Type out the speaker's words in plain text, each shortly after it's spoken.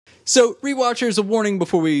So, rewatchers, a warning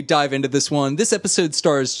before we dive into this one. This episode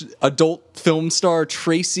stars adult film star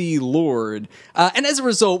Tracy Lord. And as a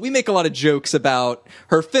result, we make a lot of jokes about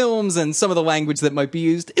her films, and some of the language that might be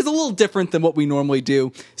used is a little different than what we normally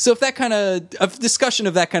do. So if that kind of discussion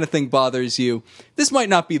of that kind of thing bothers you, this might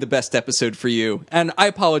not be the best episode for you. And I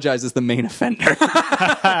apologize as the main offender.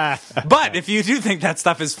 But if you do think that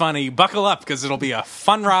stuff is funny, buckle up, because it'll be a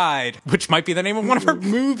fun ride, which might be the name of one of her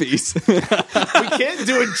Movies. We can't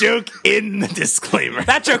do a joke in the disclaimer.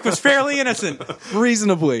 That joke was fairly innocent.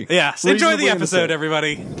 Reasonably. Yes. Enjoy the Reasonably episode, innocent.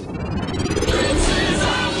 everybody.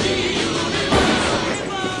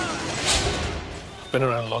 Been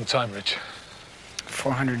around a long time, Rich.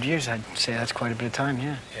 400 years, I'd say that's quite a bit of time,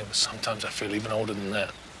 yeah. Yeah, but sometimes I feel even older than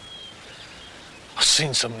that. I've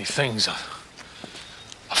seen so many things.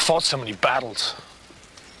 I've fought so many battles.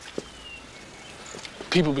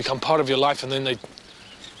 People become part of your life and then they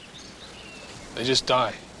just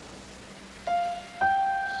die.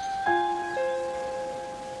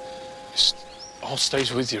 It all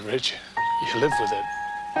stays with you, Rich. You live with it.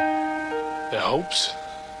 Their hopes,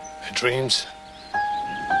 their dreams,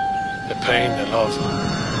 their pain, their love.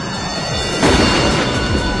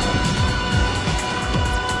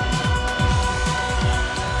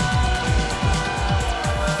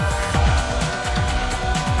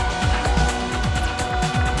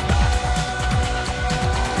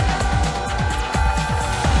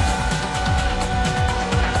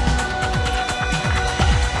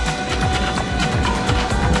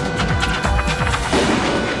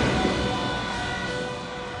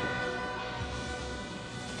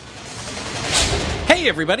 Hey,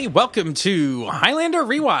 everybody. Welcome to Highlander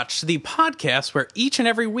Rewatch, the podcast where each and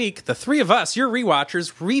every week, the three of us, your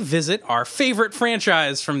rewatchers, revisit our favorite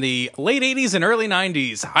franchise from the late 80s and early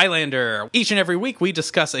 90s, Highlander. Each and every week, we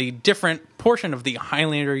discuss a different portion of the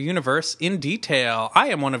Highlander universe in detail. I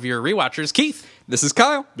am one of your rewatchers, Keith. This is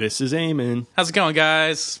Kyle. This is Eamon. How's it going,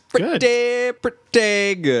 guys? Pretty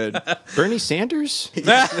good. Bernie Sanders?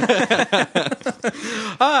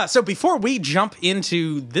 So before we jump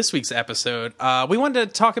into this week's episode, we wanted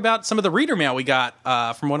to talk about some of the reader mail we got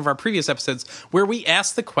from one of our previous episodes where we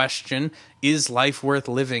asked the question, is life worth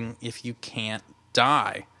living if you can't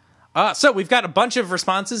die? So we've got a bunch of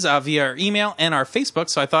responses via our email and our Facebook,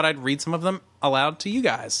 so I thought I'd read some of them aloud to you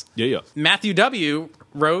guys. Yeah. Matthew W.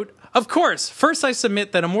 wrote, of course, first I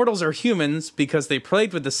submit that immortals are humans because they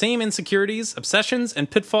plagued with the same insecurities, obsessions, and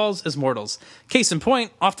pitfalls as mortals. Case in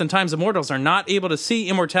point, oftentimes immortals are not able to see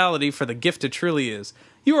immortality for the gift it truly is.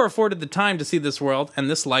 You are afforded the time to see this world and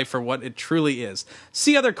this life for what it truly is.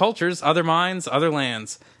 See other cultures, other minds, other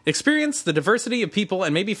lands. Experience the diversity of people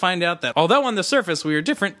and maybe find out that although on the surface we are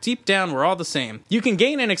different, deep down we're all the same. You can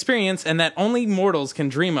gain an experience and that only mortals can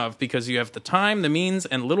dream of because you have the time, the means,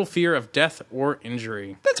 and little fear of death or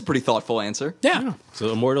injury. That's a pretty thoughtful answer. Yeah.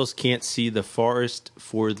 So immortals can't see the forest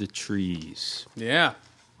for the trees. Yeah.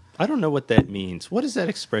 I don't know what that means. What does that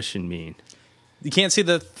expression mean? You can't see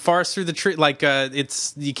the forest through the tree. Like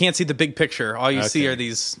you can't see the big picture. All you see are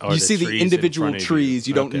these. Or You the see the trees in individual front of trees.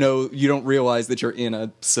 You don't Okay. know. You don't realize that you're in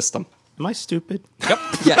a system. Am I stupid?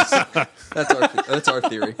 Yes, that's our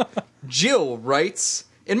theory. Jill writes,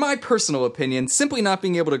 in my personal opinion, simply not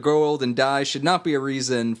being able to grow old and die should not be a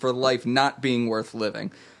reason for life not being worth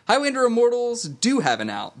living. Highlander immortals do have an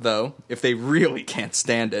out, though, if they really can't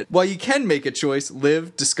stand it. While you can make a choice,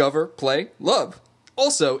 live, discover, play, love.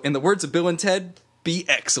 Also, in the words of Bill and Ted, be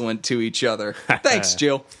excellent to each other. Thanks,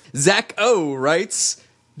 Jill. Zach O writes,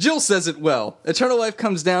 Jill says it well. Eternal life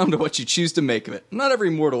comes down to what you choose to make of it. Not every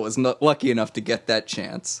mortal is lucky enough to get that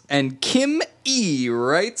chance. And Kim E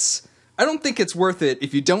writes, I don't think it's worth it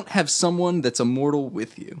if you don't have someone that's immortal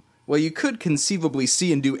with you. While you could conceivably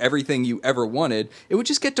see and do everything you ever wanted, it would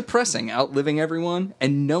just get depressing outliving everyone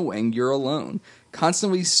and knowing you're alone.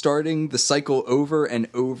 Constantly starting the cycle over and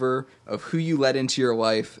over of who you let into your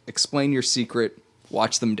life, explain your secret,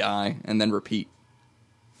 watch them die, and then repeat.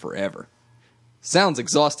 Forever. Sounds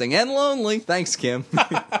exhausting and lonely. Thanks, Kim.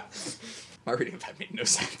 My reading of that made no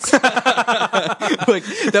sense. Like,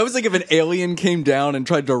 that was like if an alien came down and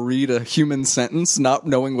tried to read a human sentence, not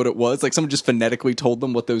knowing what it was. Like someone just phonetically told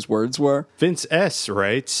them what those words were. Vince S.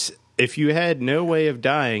 writes, if you had no way of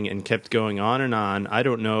dying and kept going on, I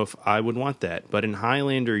don't know if I would want that. But in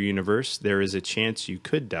Highlander universe, there is a chance you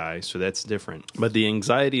could die, so that's different. But the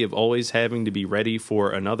anxiety of always having to be ready for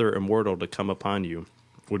another immortal to come upon you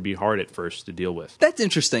would be hard at first to deal with. That's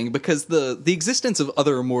interesting because the existence of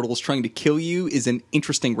other immortals trying to kill you is an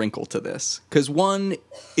interesting wrinkle to this. Because one,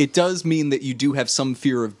 it does mean that you do have some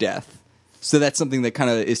fear of death. So that's something that kind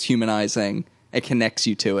of is humanizing and connects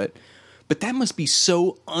you to it. But that must be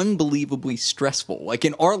so unbelievably stressful. Like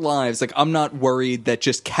in our lives, like I'm not worried that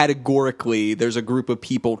just categorically there's a group of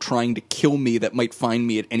people trying to kill me that might find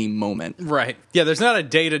me at any moment. Right. Yeah, there's not a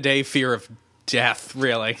day-to-day fear of death,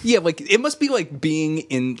 really. Yeah, like it must be like being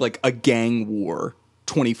in like a gang war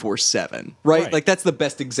 24/7, right? Like that's the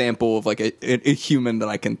best example of like a human that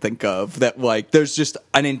I can think of, that like there's just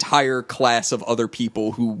an entire class of other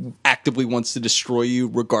people who actively wants to destroy you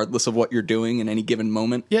regardless of what you're doing in any given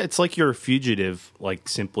moment. Yeah, it's like you're a fugitive, like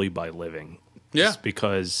simply by living. Yeah. Just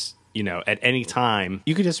because, you know, at any time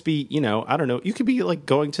you could just be, you know, I don't know, you could be like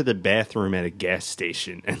going to the bathroom at a gas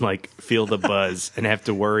station and like feel the buzz and have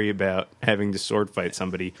to worry about having to sword fight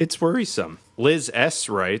somebody. It's worrisome. Liz S.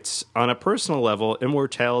 writes, on a personal level,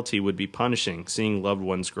 immortality would be punishing, seeing loved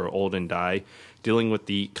ones grow old and die, dealing with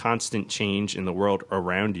the constant change in the world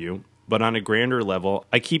around you. But on a grander level,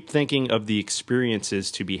 I keep thinking of the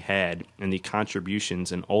experiences to be had and the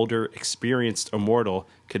contributions an older, experienced immortal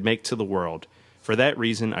could make to the world. For that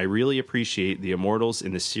reason, I really appreciate the immortals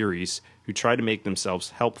in the series who try to make themselves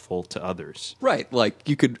helpful to others. Right, like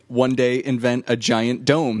you could one day invent a giant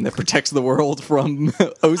dome that protects the world from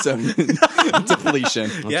ozone depletion.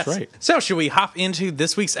 Yes. right. So, should we hop into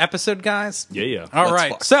this week's episode, guys? Yeah. All Let's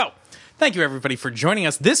right. fuck. So, thank you everybody for joining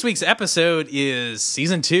us. This week's episode is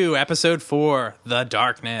Season 2, Episode 4, The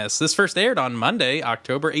Darkness. This first aired on Monday,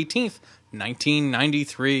 October 18th,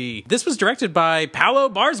 1993. This was directed by Paolo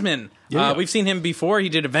Barzman. Yeah. We've seen him before. He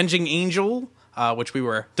did Avenging Angel, which we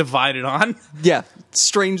were divided on. Yeah,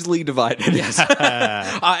 strangely divided. Yes.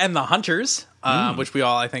 And The Hunters, which we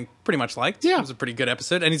all, I think, pretty much liked. Yeah. It was a pretty good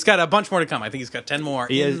episode. And he's got a bunch more to come. I think he's got 10 more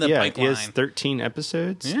in the pipeline. He has 13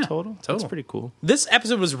 episodes total. That's pretty cool. This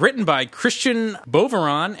episode was written by Christian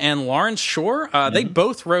Boveron and Lawrence Shore. They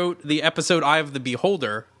both wrote the episode Eye of the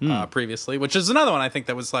Beholder previously, which is another one I think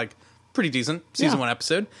that was like pretty decent season 1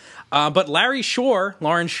 episode. But Lawrence Shore,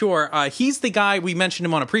 he's the guy, we mentioned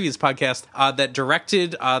him on a previous podcast, that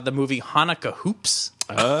directed the movie Hanukkah Hoops.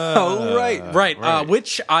 Oh, right. Right.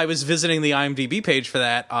 Which I was visiting the IMDb page for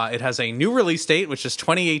that. It has a new release date, which is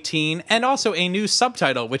 2018, and also a new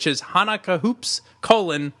subtitle, which is Hanukkah Hoops,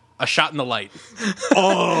 A Shot in the Light.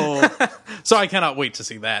 Oh, So I cannot wait to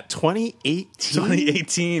see that. 2018?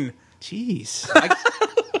 2018. Jeez.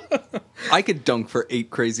 I could dunk for 8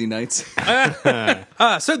 crazy nights.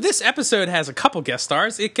 So this episode has a couple guest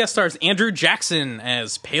stars. It guest stars Andrew Jackson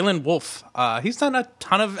as Palin Wolf. He's done a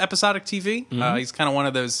ton of episodic TV. He's kind of one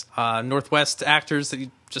of those Northwest actors that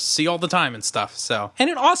you just see all the time and stuff. So, and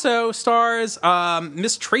it also stars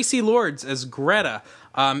Miss Tracy Lords as Greta.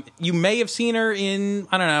 You may have seen her in,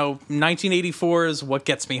 I don't know, 1984's What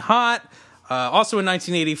Gets Me Hot. Also in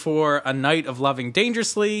 1984, A Night of Loving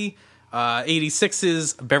Dangerously.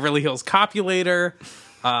 86's Beverly Hills Copulator,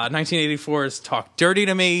 1984's Talk Dirty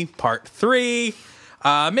to Me, Part 3.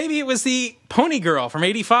 Maybe it was the Pony Girl from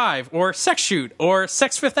 85, or Sex Shoot, or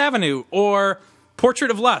Sex Fifth Avenue, or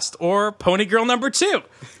Portrait of Lust, or Pony Girl Number 2,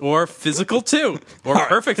 or Physical 2, or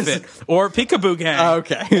Perfect Fit, or Peekaboo Gang,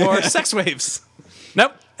 Okay. or Sex Waves.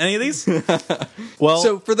 Nope. Any of these? Well,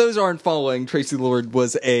 So, for those who aren't following, Tracy Lord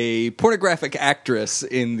was a pornographic actress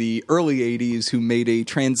in the early 80s who made a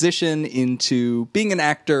transition into being an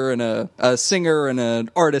actor and a singer and an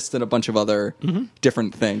artist and a bunch of other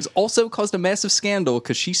different things. Also caused a massive scandal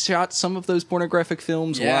because she shot some of those pornographic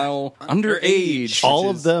films Yeah. while underage. all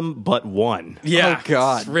of them but one. Yeah. Oh,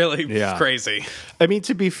 God. It's really Yeah. crazy. I mean,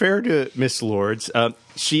 to be fair to Miss Lords,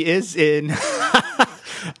 she is in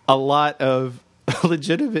a lot of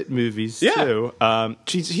legitimate movies, Yeah. too.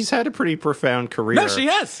 She's had a pretty profound career. No, she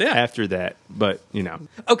has, yeah. After that, but, you know.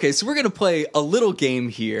 Okay, so we're going to play a little game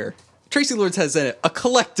here. Tracy Lords has a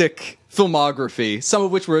eclectic filmography, some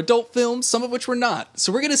of which were adult films, some of which were not.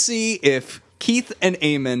 So we're going to see if Keith and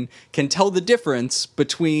Eamon can tell the difference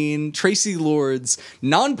between Tracy Lords'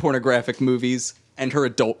 non-pornographic movies and her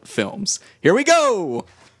adult films. Here we go!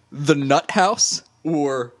 The Nut House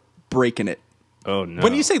or Breaking It? Oh, no.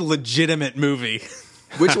 When you say legitimate movie...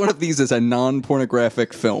 Which one of these is a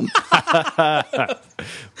non-pornographic film? The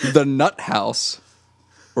Nut House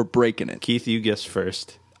or Breaking It? Keith, you guess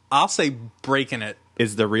first. I'll say Breaking It.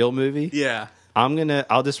 Is the real movie? Yeah.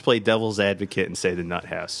 I'll just play devil's advocate and say The Nut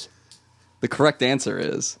House. The correct answer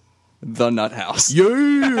is The Nut House.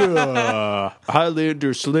 Yeah!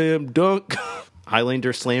 Highlander slam dunk.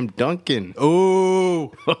 Highlander slam dunkin'.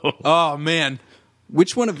 Oh. Oh, man.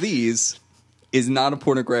 Which one of these is not a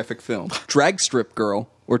pornographic film? Drag Strip Girl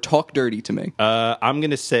or Talk Dirty to Me? I'm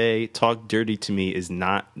going to say Talk Dirty to Me is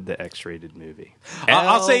not the X-rated movie.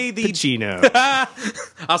 I'll Al say the- Pacino.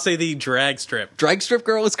 I'll say the drag strip. Drag Strip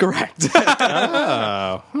Girl is correct.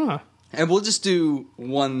 Oh, huh. And we'll just do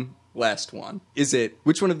one last one.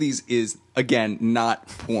 Which one of these is, again, not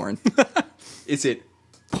porn? Is it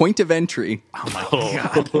Point of Entry?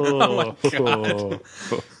 Oh my god.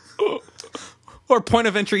 Or Point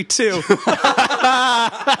of Entry 2.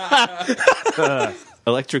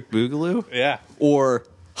 Electric Boogaloo? Yeah. Or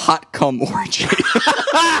Hot Cum Orgy?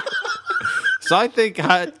 So I think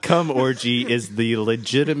Hot Cum Orgy is the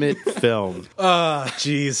legitimate film.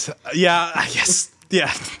 Jeez. Yeah, I guess.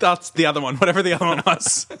 Yeah, that's the other one. Whatever the other one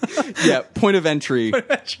was. Yeah, Point of Entry. Not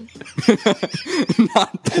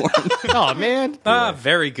porn. Oh, man.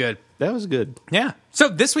 Very good. That was good. Yeah. So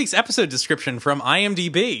this week's episode description from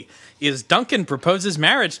IMDb is Duncan proposes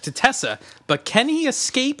marriage to Tessa, but can he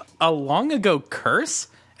escape a long ago curse?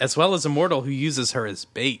 As well as a mortal who uses her as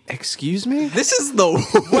bait. Excuse me? This is the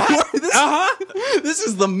This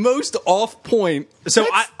is the most off point. So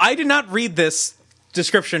I did not read this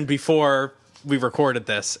description before we recorded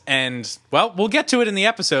this, and well, we'll get to it in the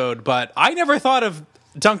episode, but I never thought of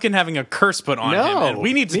Duncan having a curse put on him, and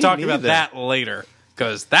we need to talk about that later,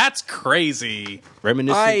 because that's crazy.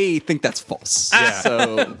 Reminiscent. I think that's false.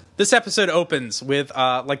 So This episode opens with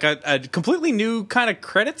like a completely new kind of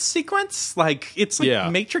credits sequence. Like it's like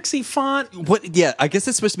Matrixy font. what? Yeah, I guess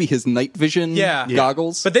it's supposed to be his night vision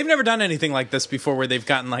goggles. But they've never done anything like this before, where they've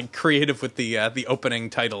gotten like creative with the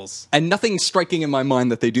opening titles. And nothing striking in my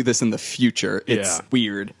mind that they do this in the future. It's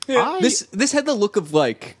weird. This had the look of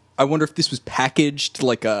like, I wonder if this was packaged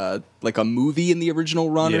like a movie in the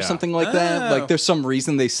original run or something like that. Like there's some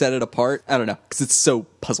reason they set it apart. I don't know, because it's so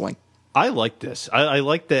puzzling. I like this. I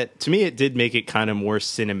like that. To me, it did make it kind of more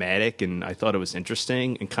cinematic, and I thought it was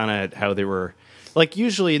interesting, and kind of how they were, like,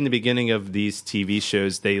 usually in the beginning of these TV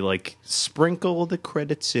shows, they like sprinkle the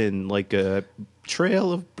credits in like a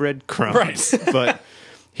trail of breadcrumbs. Right. But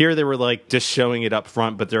here they were like just showing it up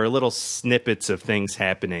front, but there are little snippets of things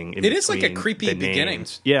happening. It is like a creepy beginning.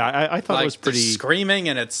 Yeah, I thought Like it was pretty screaming,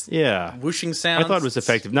 and it's whooshing sounds. I thought it was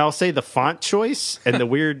effective. Now I'll say the font choice and the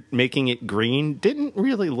weird making it green didn't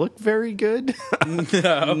really look very good.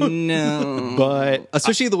 No. But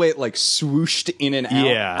especially the way it like swooshed in and out.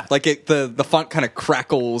 Yeah. Like the font kind of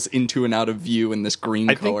crackles into and out of view in this green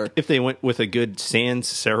I color. think if they went with a good sans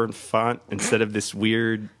serif font instead of this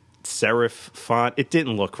weird serif font, it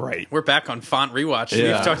didn't look right. We're back on font rewatch.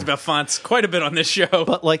 Yeah. We've talked about fonts quite a bit on this show.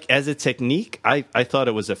 But like as a technique, I thought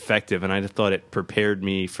it was effective, and I thought it prepared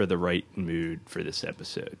me for the right mood for this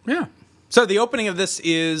episode. Yeah. So the opening of this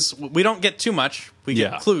is, we don't get too much. We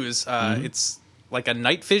get clues. It's like a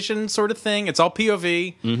night vision sort of thing. It's all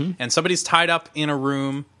POV, and somebody's tied up in a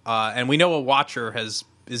room, and we know a watcher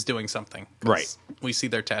is doing something. Right. We see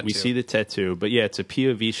their tattoo. We see the tattoo, but yeah, it's a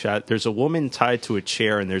POV shot. There's a woman tied to a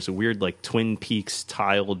chair, and there's a weird like Twin Peaks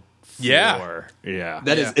tiled floor. Yeah.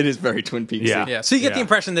 It is very Twin Peaks. Yeah. Yeah. So you get the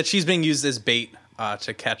impression that she's being used as bait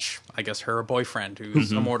to catch, I guess, her boyfriend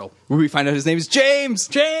who's immortal. Where we find out his name is James.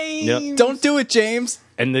 James! Yep. Don't do it, James.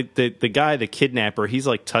 And the guy, the kidnapper, he's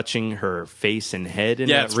like touching her face and head in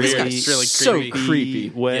that it's weird. really, It's really so creepy. creepy.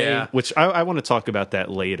 way. Yeah. Which I want to talk about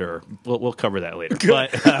that later. We'll cover that later.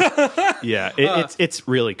 But yeah, it's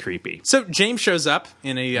really creepy. So James shows up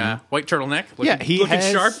in a white turtleneck. Looking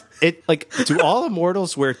has sharp. It like, do all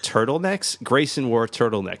immortals wear turtlenecks? Grayson wore a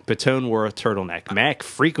turtleneck. Patone wore a turtleneck. Mac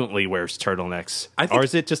frequently wears turtlenecks. Or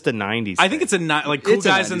is it just a 90s? I think it's like cool It's a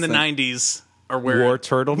guys 90s in the thing. 90s are wearing wore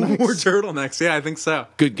turtlenecks. Wore turtlenecks. Yeah, I think so.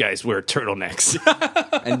 Good guys wear turtlenecks.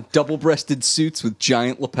 And double-breasted suits with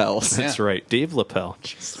giant lapels. That's right, Dave Lapel.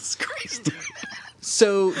 Jesus Christ.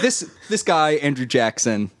 So this guy, Andrew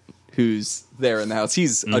Jackson, who's there in the house,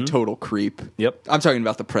 he's a total creep. Yep. I'm talking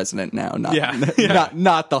about the president now, not Yeah.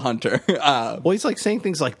 not the hunter. Well, he's like saying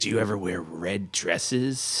things like, "Do you ever wear red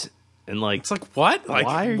dresses?" And like, It's like, what? Like,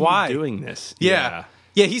 why are you doing this? Yeah.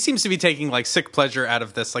 Yeah, he seems to be taking like sick pleasure out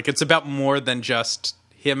of this. Like, it's about more than just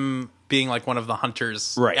him being like one of the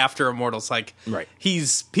hunters after Immortals. Like,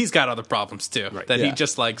 he's got other problems too. That he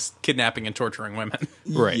just likes kidnapping and torturing women.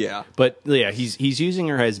 Right. Yeah. But yeah, he's using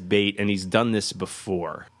her as bait, and he's done this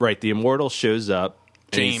before. Right. The immortal shows up.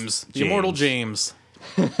 James. The immortal James.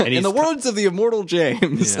 And In the words of the immortal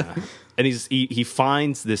James. Yeah. And he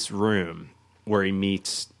finds this room where he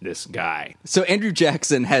meets this guy. So Andrew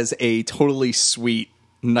Jackson has a totally sweet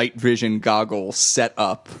night vision goggle set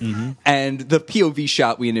up, and the POV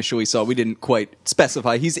shot we initially saw, we didn't quite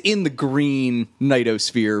specify. He's in the green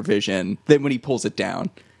nightosphere vision. Then when he pulls it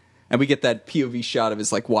down, and we get that POV shot of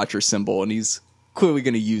his like watcher symbol, and he's clearly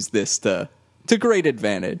going to use this to great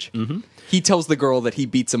advantage. He tells the girl that he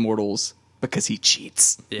beats immortals because he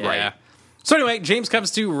cheats. Yeah. Right. So anyway, James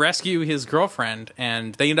comes to rescue his girlfriend,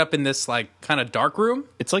 and they end up in this like kind of dark room.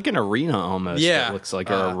 It's like an arena almost. Yeah. It looks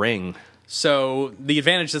like or a ring. So the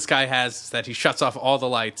advantage this guy has is that he shuts off all the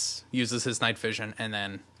lights, uses his night vision, and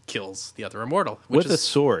then kills the other immortal. With a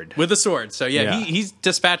sword. With a sword. So Yeah. he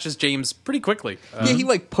dispatches James pretty quickly. Yeah, he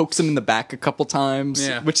like pokes him in the back a couple times,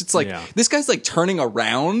 Yeah. which it's like Yeah. this guy's like turning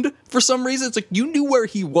around for some reason. It's like you knew where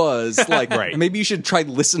he was. Like Right. maybe you should try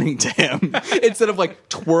listening to him instead of like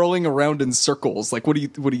twirling around in circles. Like what do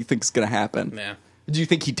you think is going to happen? Yeah. Do you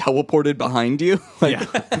think he teleported behind you? Like,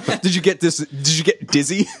 did you get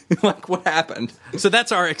dizzy? Like what happened? So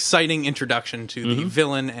that's our exciting introduction to the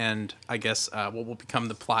villain and I guess what will become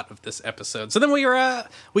the plot of this episode. So then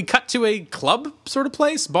we cut to a club sort of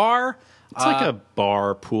place, bar. It's like a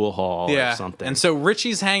bar, pool hall or something. And so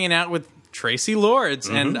Richie's hanging out with Tracy Lords,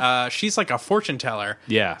 and she's like a fortune teller.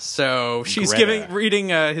 Yeah. So she's Greta. reading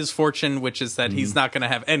his fortune, which is that he's not going to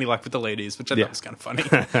have any luck with the ladies, which I thought was kind of funny.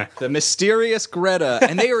 The mysterious Greta,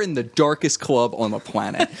 and they are in the darkest club on the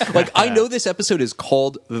planet. Like, I know this episode is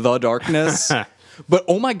called The Darkness, but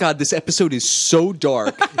oh my god, this episode is so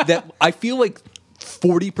dark that I feel like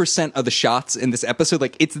 40% of the shots in this episode,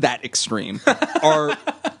 like, it's that extreme,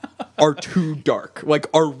 are too dark, like,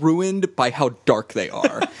 are ruined by how dark they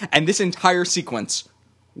are. And this entire sequence,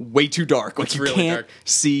 way too dark. Like, It's you really can't dark.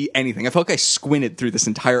 see anything. I felt like I squinted through this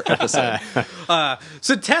entire episode.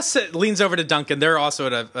 So Tess leans over to Duncan. They're also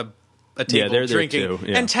at a table they're there drinking. too,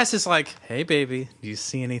 yeah. And Tess is like, "Hey, baby, do you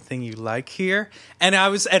see anything you like here?" And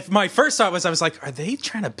my first thought was, I was like, "Are they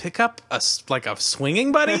trying to pick up a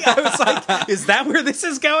swinging buddy?" I was like, "Is that where this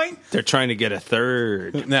is going?" They're trying to get a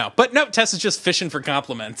third. No, Tess is just fishing for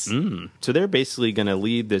compliments. So they're basically going to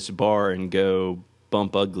leave this bar and go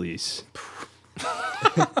bump uglies.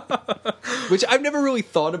 Which I've never really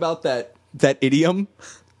thought about that idiom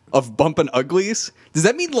of bumping uglies. Does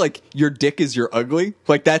that mean like your dick is your ugly?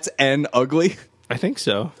 Like that's an ugly? I think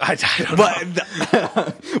so. I don't know.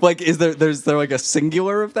 But like is there like a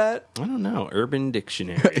singular of that? I don't know. Urban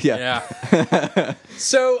Dictionary. Yeah. Yeah.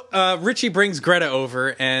 So Richie brings Greta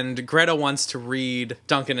over, and Greta wants to read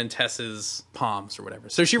Duncan and Tess's palms or whatever.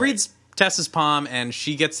 So she reads Tess's palm, and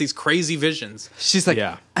she gets these crazy visions. She's like,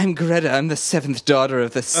 Yeah. I'm Greta. I'm the seventh daughter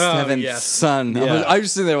of the seventh yes. son. Yeah. I was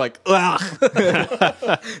just sitting there like, ugh.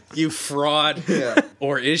 You fraud.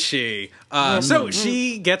 Or is she? So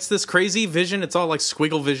she gets this crazy vision. It's all like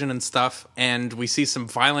squiggle vision and stuff. And we see some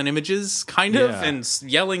violent images, kind of, Yeah. and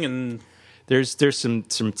yelling and... There's some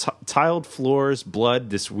tiled floors, blood,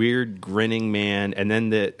 this weird grinning man, and then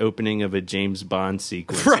the opening of a James Bond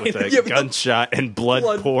sequence Right. with a Yeah, but gunshot and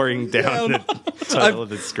blood pouring down the title of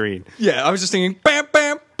the screen. Yeah, I was just thinking, bam,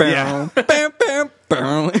 bam, bam, Yeah. bam, bam,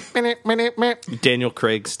 bam. Daniel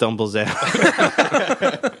Craig stumbles out.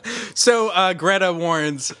 So Greta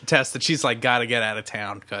warns Tess that she's like, gotta get out of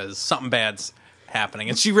town because something bad's happening.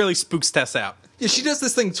 And she really spooks Tess out. Yeah, she does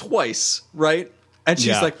this thing twice, right? And she's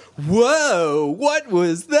Yeah. like, whoa, what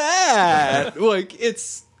was that? Like,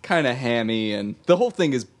 it's kind of hammy, and the whole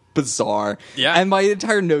thing is bizarre. Yeah. And my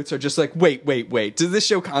entire notes are just like, wait. Does this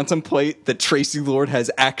show contemplate that Tracy Lord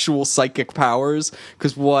has actual psychic powers?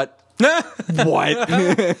 Because what?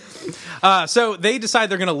 What? So they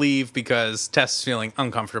decide they're going to leave because Tess is feeling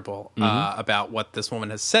uncomfortable about what this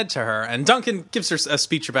woman has said to her. And Duncan gives her a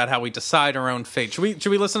speech about how we decide our own fate. Should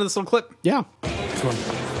we listen to this little clip? Yeah. Come on.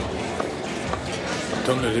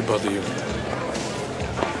 Don't let it bother you.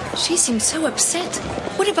 She seemed so upset.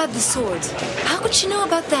 What about the sword? How could she know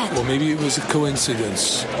about that? Or maybe it was a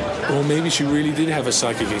coincidence. Or maybe she really did have a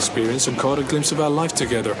psychic experience and caught a glimpse of our life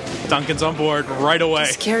together. Duncan's on board right away.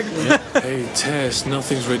 Scared me. Hey, Tess,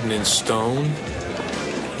 nothing's written in stone.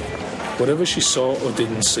 Whatever she saw or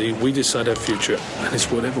didn't see, we decide our future, and it's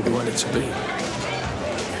whatever we want it to be.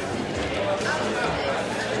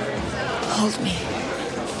 Hold me.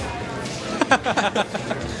 I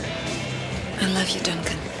love you,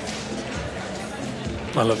 Duncan.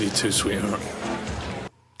 I love you too, sweetheart.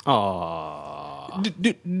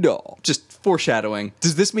 No. Just foreshadowing.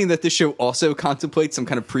 Does this mean that this show also contemplates some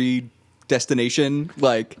kind of predetermination?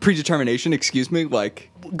 Like,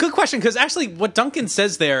 Good question, because actually what Duncan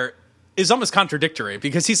says there is almost contradictory,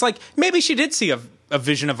 because he's like, maybe she did see a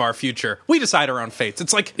vision of our future. We decide our own fates.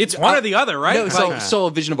 It's like, it's one or the other, right? No, Like- saw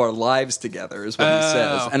a vision of our lives together is what he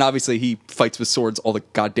says. And obviously he fights with swords all the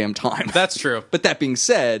goddamn time. That's true. But that being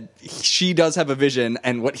said, she does have a vision,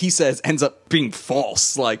 and what he says ends up being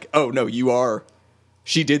false. Like, oh no,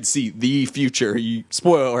 she did see the future.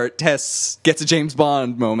 Spoiler alert, Tess gets a James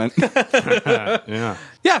Bond moment. Yeah.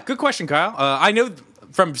 Yeah, good question, Kyle. I know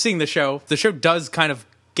from seeing the show does kind of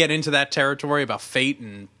get into that territory about fate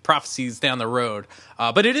and prophecies down the road.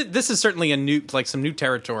 But this is certainly some new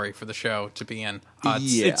territory for the show to be in. Yeah.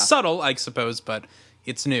 It's subtle, I suppose, but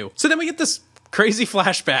it's new. So then we get this crazy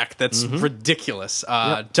flashback that's ridiculous.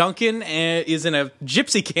 Duncan is in a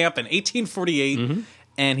gypsy camp in 1848,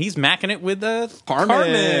 and he's macking it with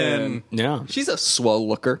Carmen. Yeah. She's a swell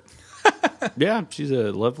looker. Yeah, she's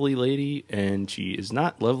a lovely lady, and she is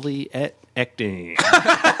not lovely at acting.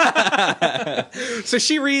 So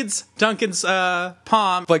she reads Duncan's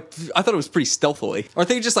palm. Like, I thought it was pretty stealthily. Aren't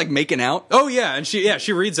they just like making out? Oh yeah, and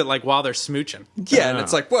she reads it like while they're smooching. Yeah, and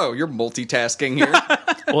it's like, whoa, you're multitasking here.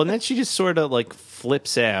 Well, and then she just sort of like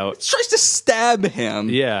flips out. Tries to stab him.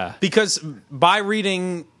 Yeah. Because by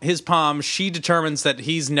reading his palm, she determines that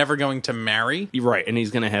he's never going to marry. Right, and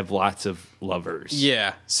he's going to have lots of lovers.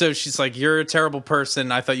 Yeah. So she's like, you're a terrible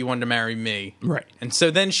person. I thought you wanted to marry me. Right. And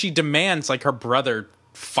so then she demands, like, her brother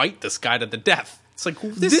fight this guy to the death. It's like,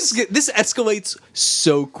 This escalates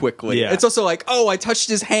so quickly. Yeah. It's also like, oh, I touched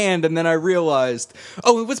his hand, and then I realized,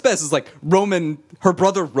 oh, and what's best is like her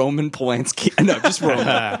brother Roman Polanski. No, just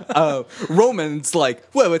Roman. Roman's like,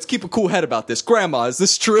 well, let's keep a cool head about this. Grandma, is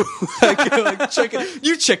this true? like, check it.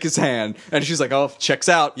 You check his hand, and she's like, oh, checks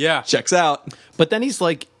out. Yeah. Checks out. But then he's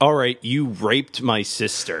like, all right, you raped my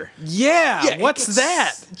sister. yeah, Yeah, what's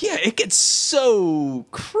that? Yeah, it gets so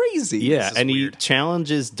crazy. Yeah, is and weird. he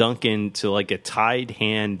challenges Duncan to like a tied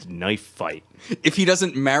hand knife fight. If he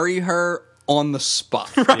doesn't marry her on the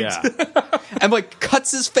spot. Yeah. And like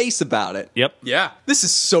cuts his face about it. Yep. Yeah. This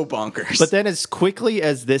is so bonkers. But then as quickly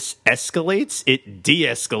as this escalates, it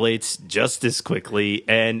de-escalates just as quickly,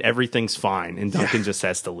 and everything's fine, and Duncan just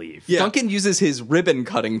has to leave. Yeah. Duncan uses his ribbon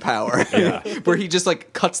cutting power, where he just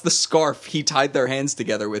like cuts the scarf he tied their hands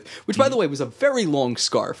together with, which by the way was a very long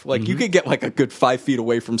scarf. Like you could get like a good 5 feet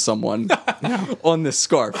away from someone on this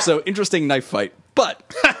scarf. So interesting knife fight. But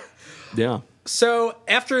Yeah. So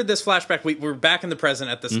after this flashback, we're back in the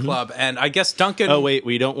present at this club, and I guess Duncan... Oh, wait,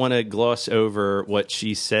 we don't want to gloss over what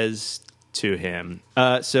she says to him.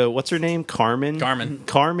 So what's her name? Carmen?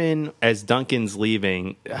 Carmen, as Duncan's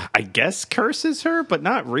leaving, I guess curses her, but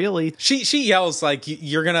not really. She yells like,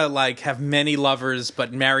 you're gonna like have many lovers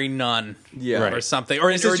but marry none. Yeah. Or something.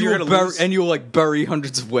 Or It says you're you gonna lose. and you'll like bury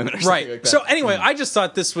hundreds of women or something Right. like that. So anyway, I just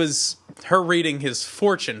thought this was her reading his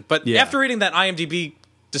fortune. But Yeah. after reading that IMDb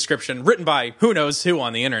description written by who knows who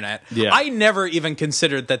on the internet, Yeah. I never even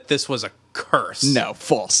considered that this was a curse. No,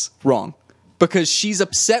 false. Wrong. Because she's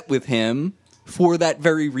upset with him for that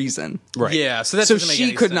very reason. Right. Yeah, so that So doesn't make she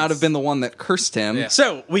any could not sense. have been the one that cursed him. Yeah.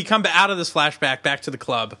 So we come out of this flashback back to the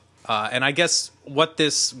club, and I guess what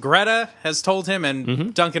this Greta has told him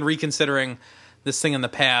and Duncan reconsidering this thing in the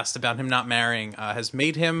past about him not marrying has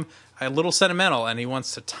made him a little sentimental, and he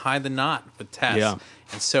wants to tie the knot with Tess. Yeah.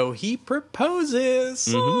 And so he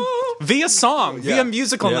proposes via song, via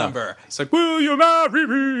musical Yeah. number. He's like, will you marry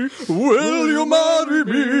me? Will you marry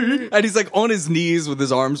me? And he's like on his knees with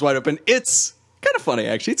his arms wide open. It's kind of funny,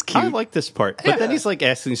 actually. It's cute. I like this part. But then he's like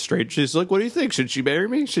asking straight. She's like, what do you think? Should she marry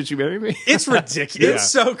me? Should she marry me? It's ridiculous. It's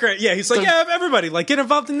so great. Yeah, he's like, yeah, everybody, like, get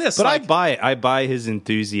involved in this. But like, I buy it. I buy his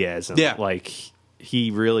enthusiasm. Yeah. Like,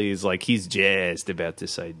 he really is like, he's jazzed about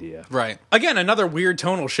this idea. Right. Again, another weird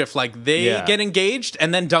tonal shift. Like, they Yeah. get engaged,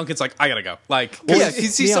 and then Duncan's like, I gotta go. Like, Yeah, he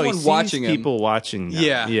sees You know, someone he sees watching him. people watching them.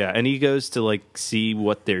 Yeah. Yeah. And he goes to like see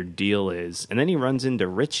what their deal is. And then he runs into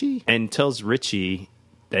Richie and tells Richie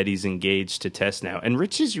that he's engaged to Tess now. And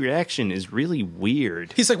Richie's reaction is really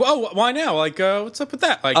weird. he's like, well, why now? Like, what's up with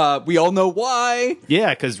that? Like, We all know why.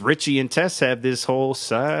 Yeah, because Richie and Tess have this whole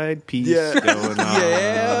side piece going on.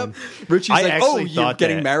 Yeah. Richie's I like, oh, actually you're thought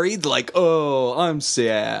getting that. married? Like, oh, I'm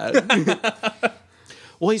sad.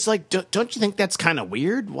 Well, he's like, don't you think that's kind of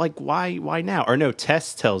weird? Like, why now? Or no,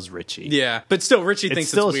 Tess tells Richie. yeah. But still, Richie It's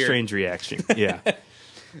thinks still it's a weird. strange reaction. Yeah.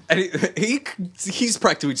 And he's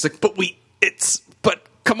practically just like, but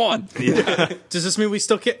come on. Does this mean we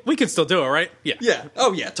can still do it, right? Yeah. Yeah.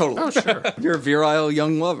 Oh, yeah, totally. Oh, sure. You're a virile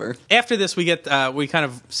young lover. After this, we kind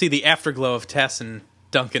of see the afterglow of Tess and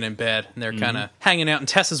Duncan in bed, and they're kind of hanging out, and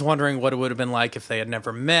Tess is wondering what it would have been like if they had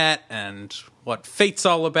never met and what fate's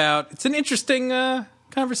all about. It's an interesting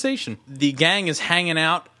conversation. The gang is hanging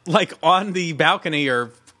out like on the balcony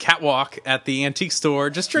or catwalk at the antique store,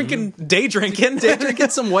 just drinking, day drinking. Drinking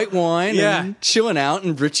some white wine Yeah. and chilling out,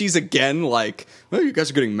 and Richie's again like, oh, you guys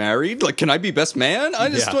are getting married? Like, can I be best man? I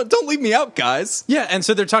just Yeah. don't leave me out, guys. Yeah, and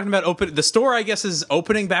so they're talking about the store, I guess, is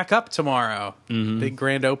opening back up tomorrow. Big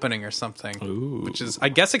grand opening or something. Which is, I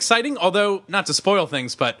guess, exciting, although not to spoil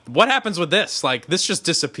things, but what happens with this? Like, this just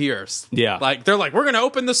disappears. Yeah. Like, they're like, we're going to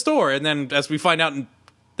open the store, and then as we find out in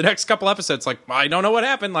the next couple episodes, like, I don't know what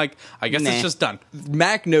happened. Like, I guess Nah. it's just done.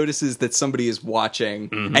 Mac notices that somebody is watching,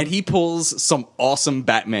 and he pulls some awesome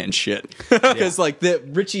Batman shit. Because, like,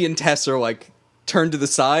 Richie and Tess are, like, turned to the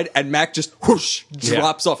side, and Mac just whoosh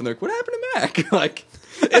drops off, and they're like, what happened to back. Like,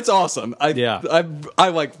 it's awesome. I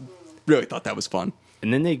like really thought that was fun.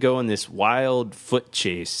 And then they go on this wild foot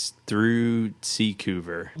chase through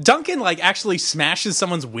Seacouver. Duncan, like, actually smashes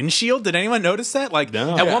someone's windshield. Did anyone notice that? Like,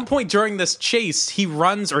 No. at Yeah. one point during this chase, he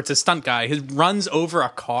runs, or it's a stunt guy, he runs over a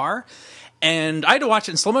car. And I had to watch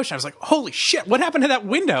it in slow motion. I was like, holy shit, what happened to that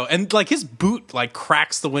window? And, like, his boot, like,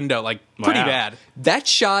 cracks the window, like, pretty Wow. bad. That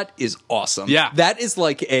shot is awesome. Yeah. That is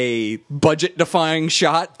like a budget-defying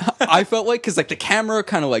shot, I felt like, because like the camera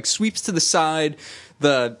kind of like sweeps to the side,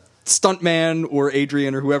 the stuntman or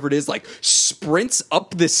Adrian or whoever it is like sprints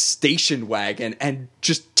up this station wagon and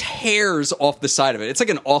just tears off the side of it. It's like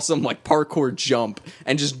an awesome like parkour jump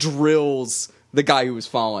and just drills the guy who was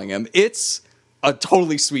following him. It's a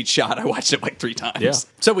totally sweet shot. I watched it like 3 times. Yeah.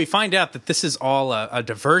 So we find out that this is all a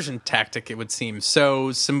diversion tactic, it would seem.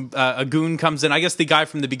 So a goon comes in, I guess the guy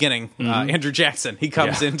from the beginning, Andrew Jackson, he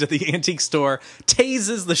comes Yeah. into the antique store,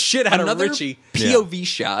 tases the shit out Another of Richie. POV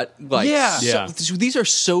shot. Like, Yeah. Yeah. these are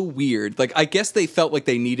so weird. Like, I guess they felt like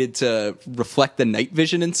they needed to reflect the night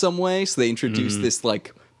vision in some way, so they introduced this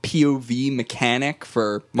like POV mechanic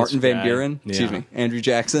for Martin Van guy. Buren. Excuse Yeah. me, Andrew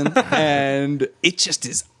Jackson, and it just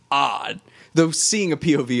is odd. Though seeing a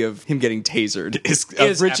POV of him getting tasered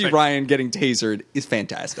is Richie epic. Ryan getting tasered is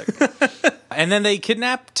fantastic. And then they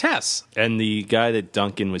kidnap Tess. And the guy that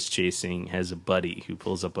Duncan was chasing has a buddy who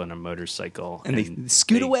pulls up on a motorcycle. And they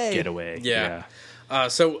scoot away. Get away. Yeah.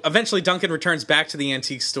 So eventually Duncan returns back to the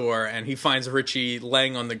antique store and he finds Richie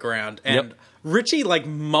laying on the ground. And Yep. Richie, like,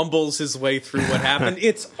 mumbles his way through what happened.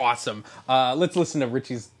 It's awesome. Let's listen to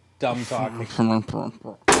Richie's dumb talk.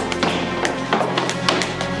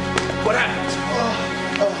 What happened?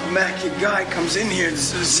 Oh, Mac, your guy comes in here and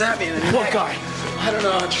zapped me in the neck. What guy? I don't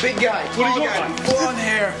know. Big guy. What are you tall guy, doing? blonde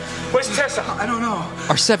hair. Where's Tessa? I don't know.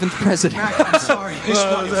 Our 7th president. Mac, I'm sorry.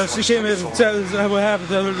 She came in and said what happened.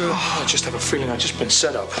 I just have a feeling I've just been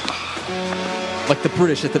set up. Like the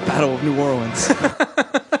British at the Battle of New Orleans.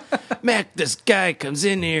 Mac, this guy comes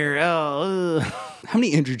in here. How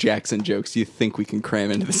many Andrew Jackson jokes do you think we can cram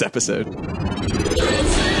into this episode?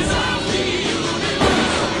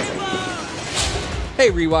 Hey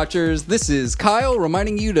rewatchers, this is Kyle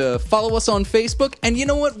reminding you to follow us on Facebook, and you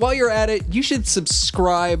know what, while you're at it, you should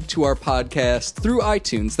subscribe to our podcast through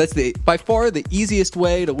iTunes. That's by far the easiest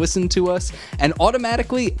way to listen to us, and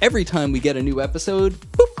automatically, every time we get a new episode,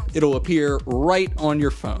 boop, it'll appear right on your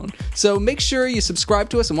phone. So make sure you subscribe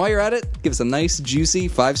to us, and while you're at it, give us a nice, juicy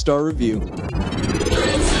 5-star review.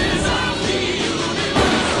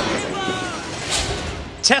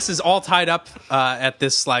 Tess is all tied up at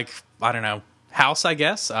this, like, I don't know, house, I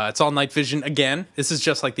guess. It's all night vision again. This is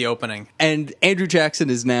just like the opening. And Andrew Jackson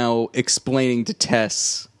is now explaining to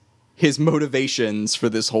Tess his motivations for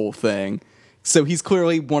this whole thing. So he's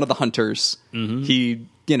clearly one of the hunters. Mm-hmm. He,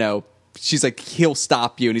 she's like, he'll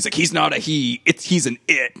stop you. And he's like, he's not a he, he's an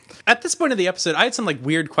it. At this point of the episode, I had some like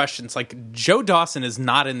weird questions. Like, Joe Dawson is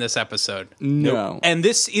not in this episode. No. And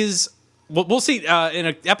this is... We'll see in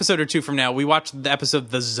an episode or two from now. We watched the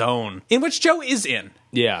episode The Zone, in which Joe is in.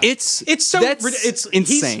 Yeah. It's so it's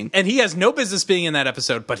insane. And he has no business being in that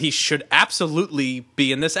episode, but he should absolutely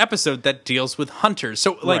be in this episode that deals with hunters.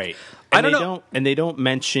 So, like, right. I don't know. And they don't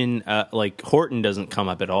mention, like, Horton doesn't come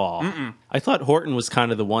up at all. Mm-mm. I thought Horton was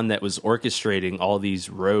kind of the one that was orchestrating all these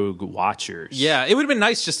rogue watchers. Yeah, it would have been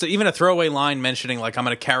nice just to, even a throwaway line mentioning, like, I'm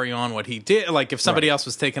going to carry on what he did. Like, if somebody else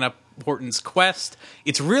was taking up Horton's quest.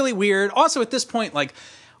 It's really weird. Also, at this point, like,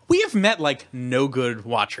 we have met, like, no good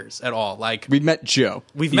watchers at all. Like, We've met Joe.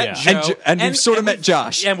 We've met Joe. And we've sort of met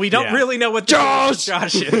Josh. And we don't really know what Josh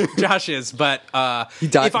is. But he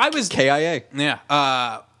died if I was KIA.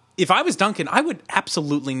 Yeah. If I was Duncan, I would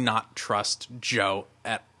absolutely not trust Joe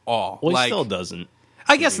at all. Well, like, he still doesn't.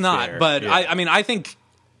 I guess not. fair. But Yeah. I mean, I think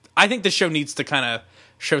the show needs to kind of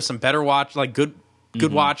show some better good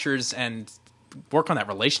watchers and work on that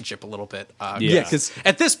relationship a little bit. Yeah, because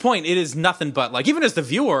at this point, it is nothing but, like, even as the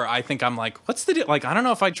viewer, I think I'm like, what's the deal? Like, I don't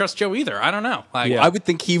know if I trust Joe either. I don't know. Like, I would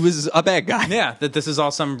think he was a bad guy. yeah, that this is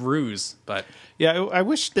all some ruse. But Yeah, I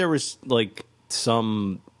wish there was, like,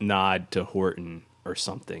 some nod to Horton or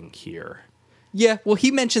something here. Yeah, well,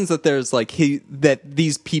 he mentions that there's like that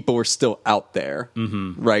these people are still out there,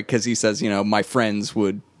 right? Because he says, my friends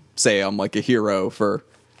would say I'm like a hero for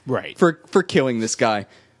killing this guy,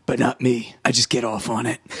 but not me. I just get off on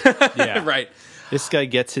it. Yeah. right. This guy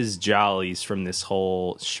gets his jollies from this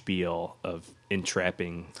whole spiel of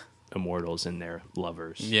entrapping immortals and their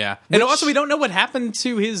lovers. Yeah. And also, we don't know what happened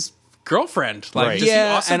to his girlfriend. Like, Right. does he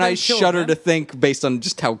Yeah, also and get I killed shudder then? to think based on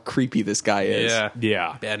just how creepy this guy is. Yeah.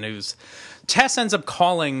 Yeah. Bad news. Tess ends up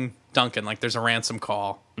calling Duncan, like there's a ransom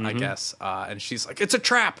call, I guess. And she's like, it's a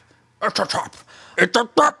trap. It's a trap. It's a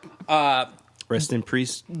trap. Rest in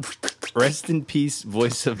peace,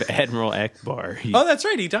 voice of Admiral Akbar. He Oh, that's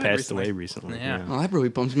right. He died passed recently. away recently. Yeah. Oh, that really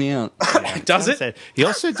bums me out. Does it? Sad. He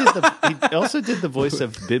also did the voice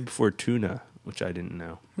of Bib Fortuna, which I didn't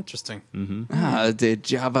know. Interesting. Did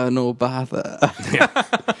Java no bother?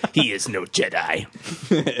 He is no Jedi.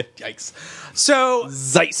 Yikes. So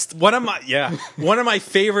Zeist. one of my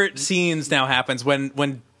favorite scenes now happens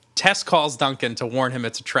when Tess calls Duncan to warn him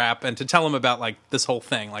it's a trap and to tell him about like this whole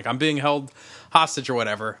thing, like I'm being held hostage or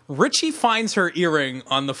whatever. Richie finds her earring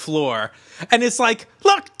on the floor and it's like,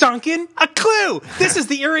 look, Duncan, a clue. This is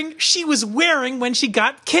the earring she was wearing when she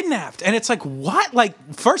got kidnapped. And it's like, what?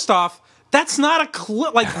 Like, first off, that's not a clue.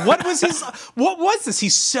 Like, what was this?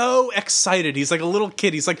 He's so excited. He's like a little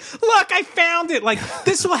kid. He's like, look, I found it. Like,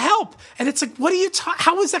 this will help. And it's like, what are you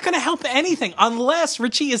how is that going to help anything? Unless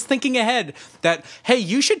Richie is thinking ahead that, hey,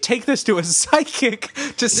 you should take this to a psychic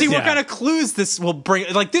to see what kind of clues this will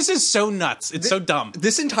bring. Like, this is so nuts. It's so dumb.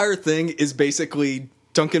 This entire thing is basically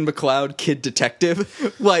Duncan MacLeod, kid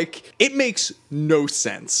detective. Like, it makes no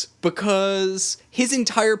sense because his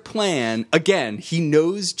entire plan, again, he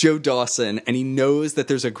knows Joe Dawson and he knows that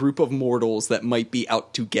there's a group of mortals that might be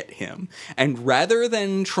out to get him. And rather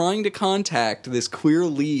than trying to contact this clear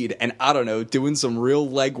lead and, I don't know, doing some real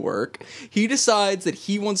legwork, he decides that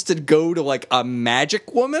he wants to go to like a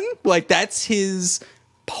magic woman. Like, that's his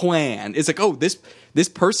plan. It's like, oh, this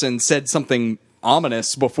person said something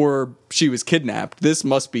ominous before she was kidnapped. This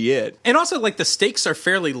must be it. And also, like, the stakes are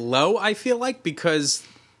fairly low, I feel like, because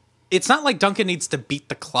it's not like Duncan needs to beat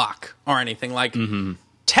the clock or anything. Like,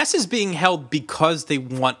 Tess is being held because they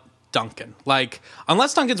want Duncan. Like,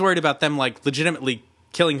 unless Duncan's worried about them, like, legitimately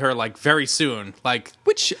killing her, like, very soon. Like,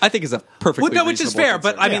 Which I think is a perfectly which is reasonable fair,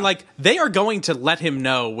 concern. but, I mean, like, they are going to let him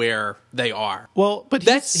know where they are. Well, but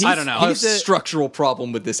that's I don't know. a He's structural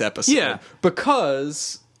problem with this episode. Yeah.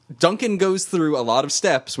 Because Duncan goes through a lot of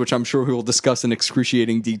steps, which I'm sure we will discuss in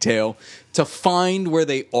excruciating detail, to find where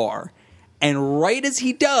they are. And right as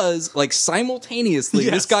he does, like simultaneously,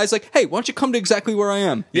 this guy's like, hey, why don't you come to exactly where I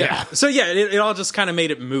am? Yeah. So, yeah, it all just kind of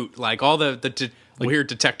made it moot. Like, all the weird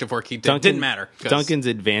detective work he did didn't matter. Duncan's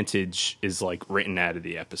advantage is like written out of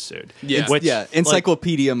the episode. Yeah. Which,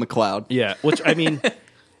 Encyclopedia McLeod. Yeah, which I mean,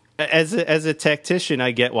 as a tactician, I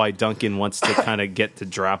get why Duncan wants to kind of get the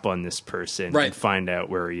drop on this person and find out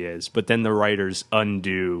where he is. But then the writers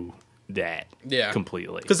undo that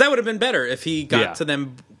completely. Because that would have been better if he got to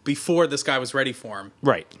them before this guy was ready for him.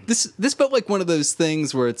 Right. This felt like one of those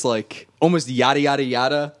things where it's like almost yada yada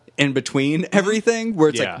yada in between everything, where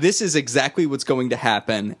it's like, this is exactly what's going to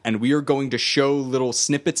happen, and we are going to show little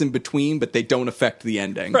snippets in between, but they don't affect the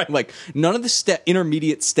ending. Right. Like, none of the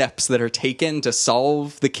intermediate steps that are taken to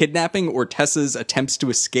solve the kidnapping or Tessa's attempts to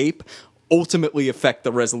escape ultimately affect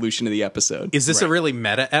the resolution of the episode. Is this a really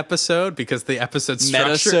meta episode? Because the episode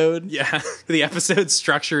structure... Metasode? Yeah. The episode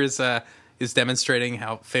structure is demonstrating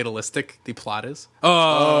how fatalistic the plot is.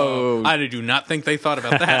 Oh, I do not think they thought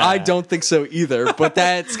about that. I don't think so either, but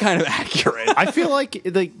that's kind of accurate. I feel like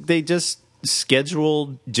they just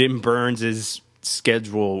scheduled Jim Burns'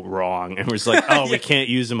 schedule wrong and was like, oh, we can't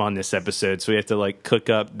use him on this episode, so we have to like cook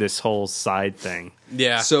up this whole side thing.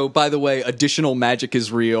 Yeah. So, by the way, additional magic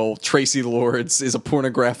is real. Tracy Lords is a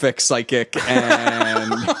pornographic psychic,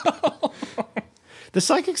 and the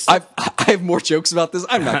psychic stuff... I have more jokes about this.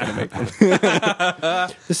 I'm not going to make them.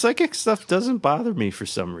 The psychic stuff doesn't bother me for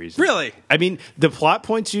some reason. Really? I mean, the plot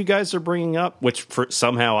points you guys are bringing up, which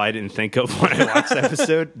somehow I didn't think of when I watched the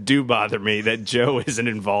episode, do bother me. That Joe isn't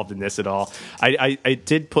involved in this at all. It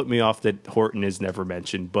did put me off that Horton is never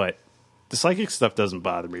mentioned, but the psychic stuff doesn't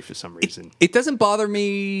bother me for some reason. It doesn't bother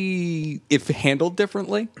me if handled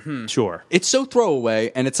differently. Sure. It's so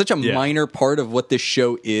throwaway, and it's such a minor part of what this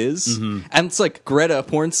show is. And it's like Greta,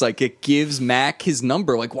 porn psychic, gives Mac his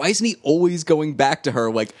number. Like, why isn't he always going back to her?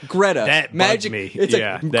 Like, Greta, that magic. Bugged me. It's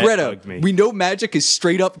like, Greta, bugged me. We know magic is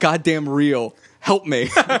straight up goddamn real. Help me.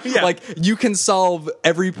 Like, you can solve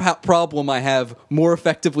every problem I have more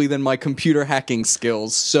effectively than my computer hacking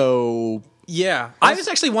skills. So... Yeah. I was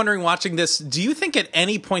actually wondering, watching this, do you think at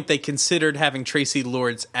any point they considered having Tracy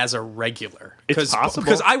Lords as a regular? It's possible.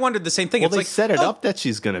 Because I wondered the same thing. Well, it's they like, set it up that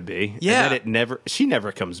she's going to be. Yeah. And then she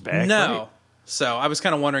never comes back. No. Right? So I was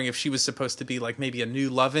kind of wondering if she was supposed to be like maybe a new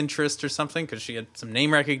love interest or something, because she had some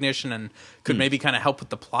name recognition and could maybe kind of help with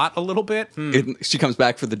the plot a little bit. She comes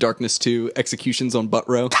back for the Darkness 2 executions on Butt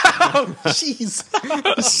Row. Oh, jeez.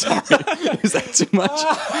 Sorry. Is that too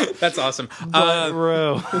much? That's awesome.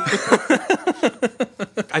 Bro.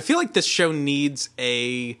 I feel like this show needs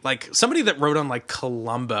somebody that wrote on like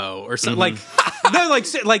Columbo or something.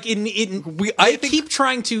 I keep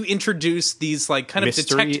trying to introduce these like kind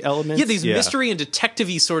mystery of elements. Yeah, these mystery and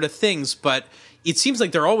detective-y sort of things, but it seems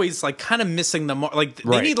like they're always like kind of missing the mark. Like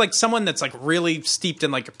they need like someone that's like really steeped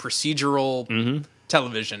in like a procedural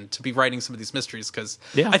television to be writing some of these mysteries, because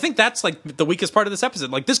I think that's like the weakest part of this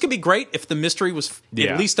episode. Like this could be great if the mystery was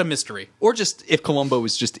at least a mystery, Or just if Columbo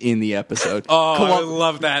was just in the episode. I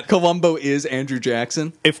love that. Columbo is Andrew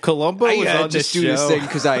Jackson. If Columbo was on just this do this show, thing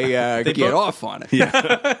because I get off on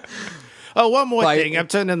it. oh, one more thing, I'm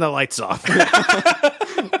turning the lights off.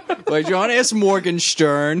 By John S.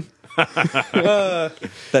 Morgenstern.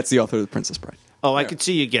 That's the author of The Princess Bride. Oh, I could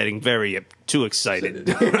see you getting very too excited.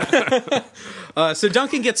 So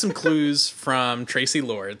Duncan gets some clues from Tracy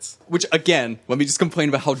Lords. Which, again, let me just complain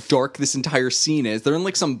about how dark this entire scene is. They're in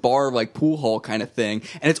like some bar, like pool hall kind of thing,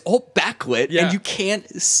 and it's all backlit, and you can't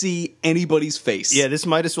see anybody's face. Yeah, this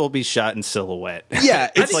might as well be shot in silhouette. Yeah,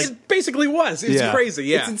 It's like it basically was. It's crazy.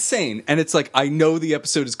 Yeah, it's insane. And it's like, I know the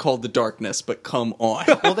episode is called The Darkness, but come on.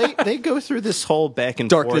 Well, they go through this whole back and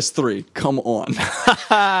Darkness forth. 3, come on.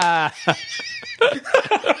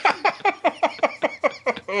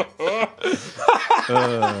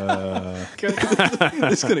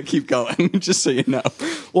 It's gonna keep going, just so you know.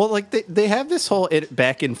 Well, like they have this whole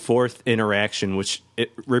back and forth interaction, which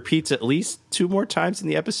it repeats at least 2 more times in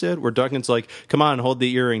the episode, where Duncan's like, "Come on, hold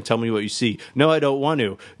the earring. Tell me what you see." "No, I don't want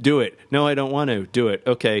to." "Do it." "No, I don't want to." "Do it."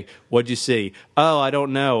 "Okay, what'd you see?" "Oh, I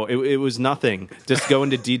don't know. It was nothing. Just go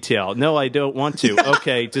into detail." "No, I don't want to."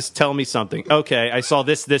 "Okay, just tell me something." "Okay, I saw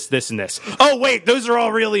this, this, this, and this." "Oh, wait, those are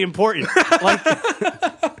all really important." Like,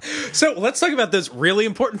 so let's talk about those really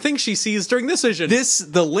important things she sees during this vision.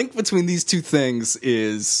 The link between these two things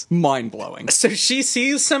is mind-blowing. So she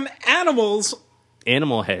sees some animal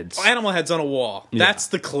heads on a wall. Yeah. That's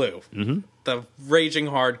the clue. Mm-hmm. The raging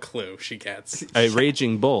hard clue she gets. a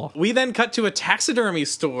raging bull. We then cut to a taxidermy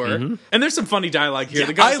store, and there's some funny dialogue here.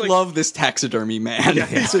 The I guy's like, love this taxidermy man.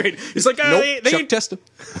 It's great. He's like, Nope, they Chuck ain't, Testa.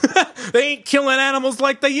 they ain't killing animals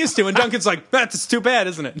like they used to. And Duncan's like, that's too bad,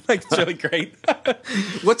 isn't it? Like, it's really great.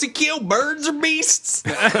 What's he kill, birds or beasts?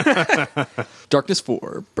 Darkness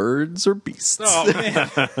 4, birds or beasts. Oh,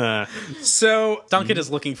 man. So Duncan is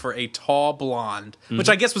looking for a tall blonde, which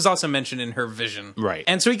I guess was also mentioned in her vision. Right.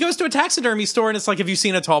 And so he goes to a taxidermy store, and it's like, have you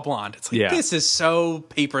seen a tall blonde? It's like, this is so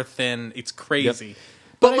paper thin. It's crazy. Yep.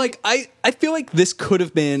 But like, I feel like this could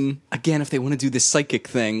have been, again, if they want to do this psychic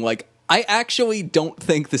thing, like, I actually don't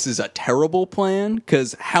think this is a terrible plan,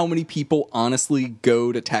 because how many people honestly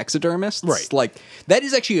go to taxidermists? Right. Like, that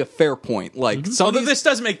is actually a fair point. Like, Although this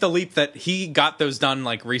does make the leap that he got those done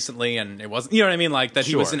like recently, and it wasn't, you know what I mean? Like that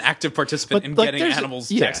he was an active participant in getting animals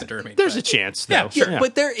taxidermied. There's a chance, though. Yeah,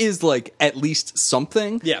 but there is like at least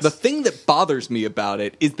something. Yes. The thing that bothers me about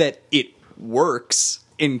it is that it works,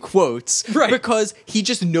 in quotes, because he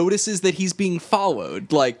just notices that he's being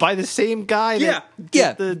followed, like by the same guy that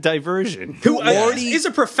did the diversion, who already is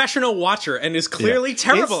a professional watcher and is clearly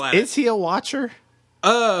terrible at it. Is he a watcher?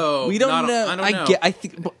 Oh, we don't know. I don't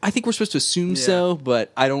know. I think we're supposed to assume so,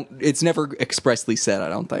 but I don't. It's never expressly said. I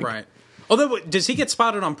don't think. Right. Although, does he get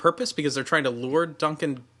spotted on purpose because they're trying to lure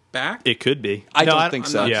Duncan back? It could be. I don't think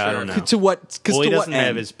so. Yeah, I don't know. To what? Well, he to doesn't what have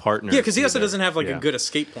end? his partner. Yeah, because he also doesn't have like a good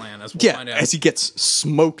escape plan, as we'll find out. As he gets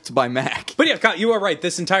smoked by Mac. But yeah, Kyle, you are right.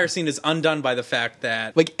 This entire scene is undone by the fact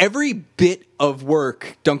that like every bit of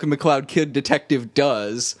work Duncan MacLeod Kid Detective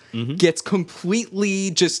does gets completely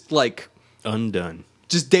just like undone.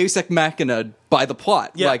 Just Deus Ex Machina by the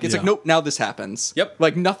plot. Yeah. Like, it's like, nope, now this happens. Yep.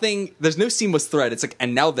 Like, nothing, there's no seamless thread. It's like,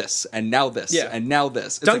 and now this, and now this, and now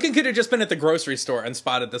this. It's Duncan like, could have just been at the grocery store and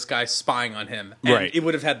spotted this guy spying on him. And Right. it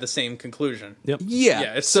would have had the same conclusion. Yep. yeah.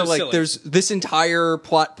 Yeah, it's so, so like, silly. there's this entire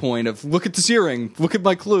plot point of, look at this earring, look at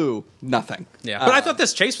my clue, nothing. Yeah. But I thought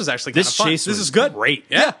this chase was actually kind This of fun. chase This was is good. great.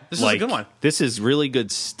 Yeah. This is a Like, good one. This is really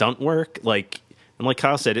good stunt work. And like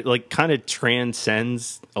Kyle said, it like kind of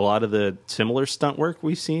transcends a lot of the similar stunt work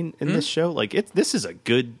we've seen in this show. Like this is a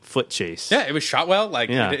good foot chase. Yeah, it was shot well.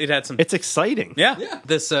 Like, it had some... It's exciting. Yeah.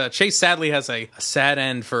 This chase sadly has a sad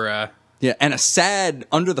end for... Yeah, and a sad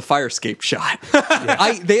under the fire escape shot.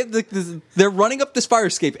 They're running up this fire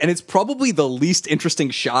escape, and it's probably the least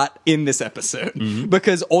interesting shot in this episode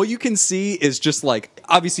because all you can see is just like,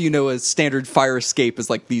 obviously, a standard fire escape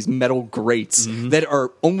is like these metal grates that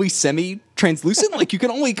are only semi translucent. Like, you can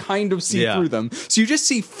only kind of see Yeah. through them. So you just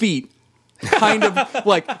see feet kind of,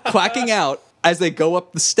 like, clacking out as they go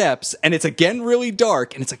up the steps, and it's again really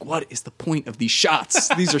dark, and it's like, what is the point of these shots?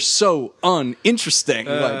 These are so uninteresting.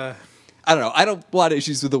 Like, I don't know. I don't have a lot of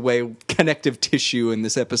issues with the way connective tissue in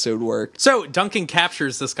this episode worked. So Duncan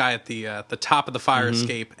captures this guy at the top of the fire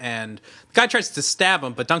escape, and the guy tries to stab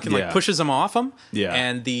him, but Duncan like Yeah. pushes him off him, Yeah.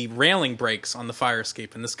 and the railing breaks on the fire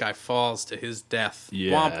escape, and this guy falls to his death.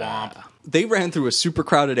 Yeah. Womp womp. They ran through a super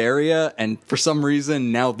crowded area, and for some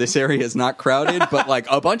reason now this area is not crowded, but like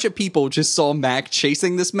a bunch of people just saw Mac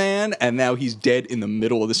chasing this man, and now he's dead in the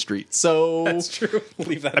middle of the street. So That's true.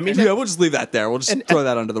 Leave that. I mean, yeah, we'll just leave that there. We'll just throw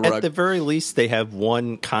that under the At rug. the very least, they have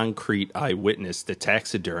one concrete eyewitness, the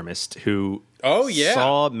taxidermist, who Oh, yeah.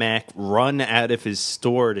 saw Mac run out of his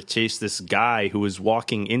store to chase this guy who was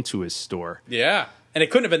walking into his store. yeah, and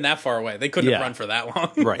it couldn't have been that far away. They couldn't have Yeah. run for that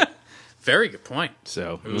long. Right. Very good point.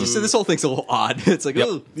 So, So this whole thing's a little odd. It's like,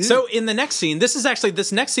 oh, So in the next scene, this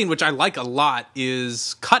next scene, which I like a lot,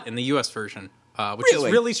 is cut in the U.S. version, which Really?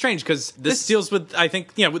 is really strange because this deals with, I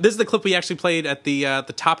think, this is the clip we actually played at the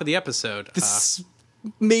top of the episode. this is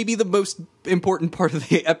maybe the most important part of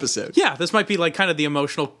the episode. Yeah, this might be like kind of the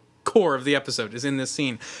emotional core of the episode is in this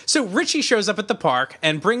scene. So Richie shows up at the park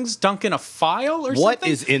and brings Duncan a file or what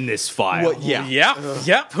something. is in this file? What- yeah.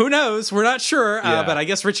 Yep. Who knows? We're not sure. Yeah. But I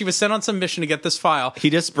guess Richie was sent on some mission to get this file.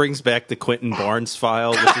 He just brings back the Quentin Barnes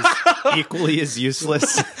file, which is equally as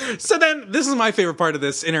useless. So then, this is my favorite part of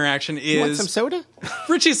this interaction Want some is soda?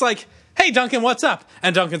 Richie's like, "Hey, Duncan, what's up?"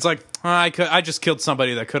 And Duncan's like, I just killed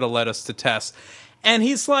somebody that could have led us to Tess. And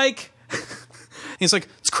he's like,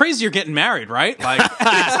 it's crazy you're getting married, right? Like,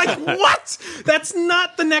 it's like, what? That's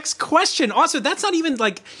not the next question. Also, that's not even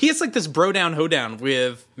like, he has like this bro down, ho down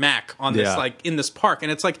with Mac on this, Yeah. like in this park.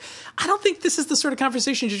 And it's like, I don't think this is the sort of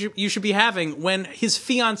conversation you should be having when his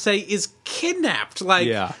fiance is kidnapped. Like,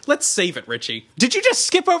 Yeah. let's save it, Richie. Did you just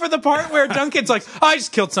skip over the part where Duncan's like, I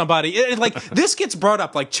just killed somebody? And like, this gets brought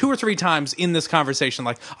up like 2 or 3 times in this conversation.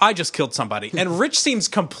 Like, I just killed somebody. And Rich seems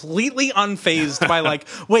completely unfazed by like,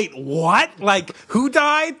 wait, what? Like, who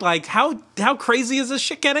died? Like, how crazy is this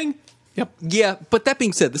shit getting? Yeah, but that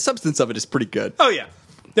being said, the substance of it is pretty good. Oh, yeah.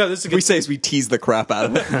 No, this is a good We say as we tease the crap out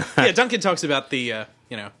of it. Yeah, Duncan talks about the,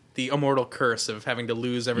 the immortal curse of having to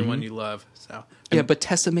lose everyone you love. So, Yeah, but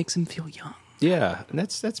Tessa makes him feel young. Yeah, and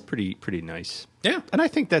that's pretty nice. yeah. And I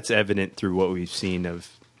think that's evident through what we've seen of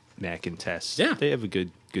Mac and Tess. Yeah. They have a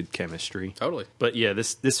good chemistry. Totally. But yeah,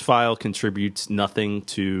 this file contributes nothing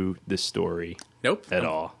to the story Nope. at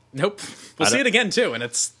all. Nope. We'll see it again, too, and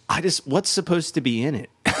it's... What's supposed to be in it?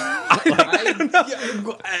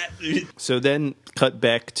 So then cut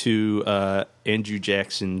back to Andrew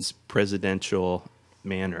Jackson's presidential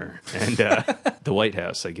manor and the White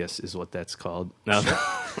House, I guess is what that's called. No,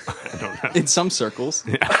 I don't know. In some circles.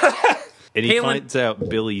 And he Palin- finds out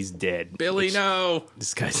Billy's dead. Billy, which- no.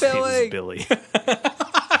 This guy's name Billy. is Billy.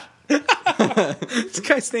 This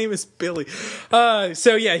guy's name is Billy.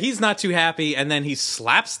 So, yeah, he's not too happy, and then he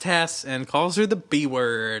slaps Tess and calls her the B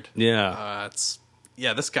word. Yeah.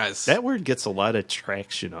 This guy's... That word gets a lot of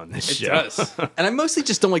traction on this It show. does. And I mostly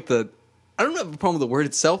just don't like I don't have a problem with the word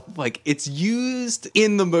itself. Like, it's used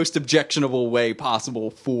in the most objectionable way possible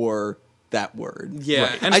for that word. Yeah.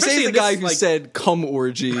 Right. And I especially say the in this, guy who like- said cum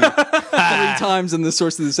orgy 3 times in the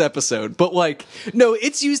source of this episode. But, like, no,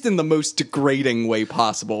 it's used in the most degrading way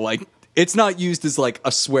possible. Like, it's not used as, like,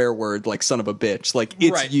 a swear word, like son of a bitch. Like,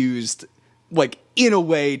 it's Right. used, like, in a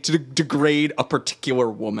way to degrade a particular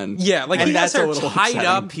woman. Yeah, like and he has that's a her little tied upsetting.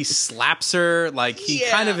 up. He slaps her. Like he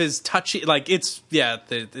Yeah. kind of is touchy. Like it's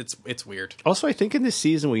weird. Also, I think in this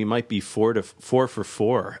season we might be 4 for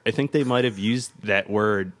 4. I think they might have used that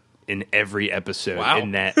word in every episode Wow.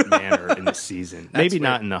 in that manner in this season. Maybe weird.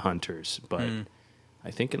 not in the Hunters, but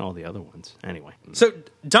I think in all the other ones. Anyway. So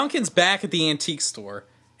Duncan's back at the antique store,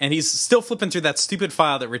 and he's still flipping through that stupid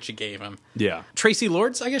file that Richie gave him. Yeah. Tracy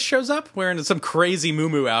Lords, I guess, shows up wearing some crazy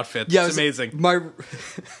moo outfit. Yeah, It's amazing.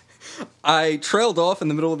 I trailed off in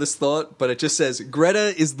the middle of this thought, but it just says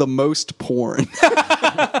Greta is the most porn.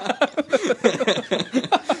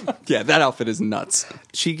 Yeah, that outfit is nuts.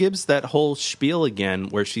 She gives that whole spiel again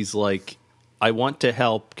where she's like, I want to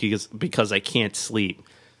help because I can't sleep.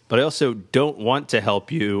 But I also don't want to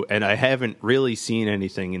help you, and I haven't really seen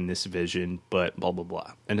anything in this vision, but blah, blah,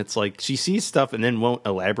 blah. And it's like, she sees stuff and then won't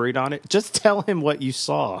elaborate on it. Just tell him what you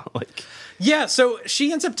saw. Like, Yeah, so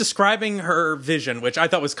she ends up describing her vision, which I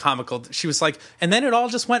thought was comical. She was like, and then it all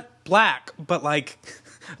just went black, but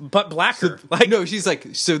blacker. Like, No, she's like,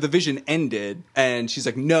 so the vision ended, and she's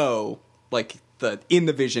like, no, like, in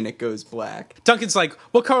the vision it goes black. Duncan's like,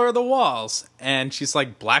 what color are the walls? And she's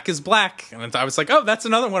like, black is black. And I was like, oh, that's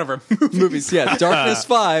another one of her Movies, yeah. Darkness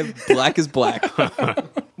 5, black is black.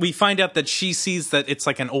 We find out that she sees that it's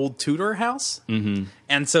like an old Tudor house. Mm-hmm.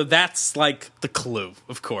 And so that's like the clue,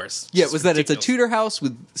 of course. Yeah, Just was that it's a ridiculous. Tudor house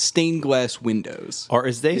with stained glass windows. Or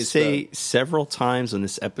as they Is say several times on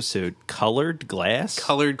this episode, colored glass.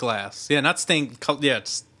 Colored glass. Yeah, not stained. Yeah,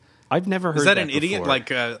 it's, I've never heard is that an before. idiom? Like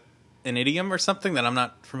an idiom or something that I'm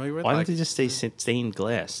not familiar with? Why Like, don't they just say stained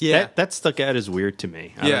glass? Yeah. That stuck out as weird to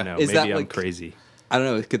me. I Yeah. don't know. Is Maybe that I'm like- crazy. I don't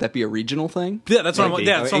know, could that be a regional thing? Yeah, that's what I'm. Maybe.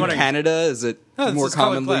 Yeah, that's what I'm In wondering. Canada, is it No, it's more just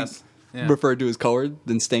colored commonly glass. Yeah. referred to as colored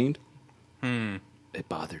than stained? It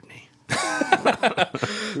bothered me.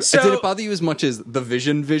 So- Did it bother you as much as the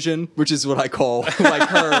vision, which is what I call like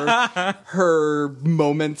her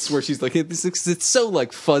moments where she's like, it's so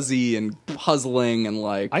like fuzzy and puzzling and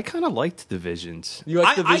like I kind of liked the visions. you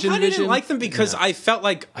like the I vision. kind of didn't like them because I felt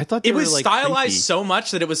like I thought they it were, was like, stylized creepy. so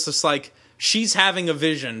much that it was just like she's having a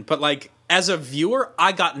vision, but like as a viewer,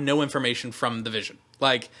 I got no information from the vision.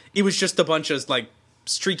 Like it was just a bunch of like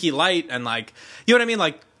streaky light and like you know what I mean.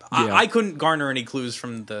 Like Yeah. I couldn't garner any clues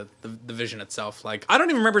from the vision itself. Like I don't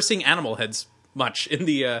even remember seeing animal heads much in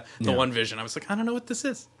the one vision. I was like, I don't know what this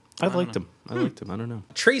is. I liked them. I liked them. I don't know.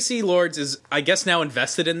 Tracy Lords is, I guess, now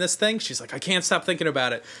invested in this thing. She's like, I can't stop thinking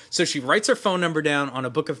about it. So she writes her phone number down on a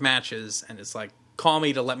book of matches and is like, call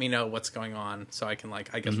me to let me know what's going on so I can,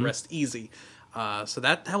 like, I guess, rest easy. So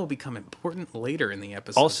that will become important later in the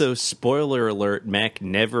episode. Also, spoiler alert: Mac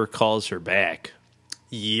never calls her back.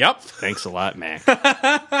 Yep. Thanks a lot, Mac.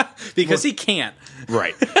 Because he can't.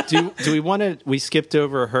 Right. Do we want to? We skipped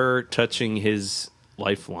over her touching his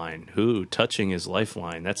lifeline. Who touching his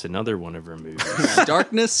lifeline? That's another one of her movies.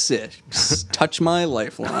 Darkness 6, touch my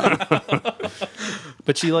lifeline.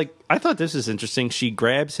 But she I thought this is interesting. She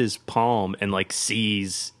grabs his palm and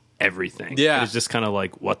sees everything. Yeah. It's just kind of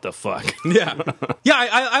like, what the fuck? Yeah. Yeah,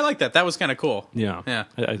 I like that. That was kind of cool. Yeah. Yeah.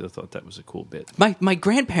 I thought that was a cool bit. My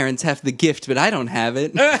grandparents have the gift, but I don't have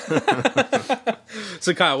it.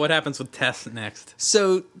 So, Kyle, what happens with Tess next?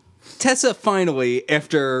 So Tessa finally,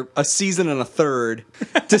 after a season and a third,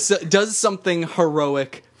 does something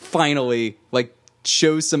heroic. Finally,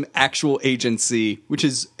 shows some actual agency, which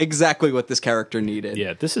is exactly what this character needed.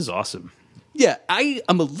 Yeah, this is awesome. Yeah,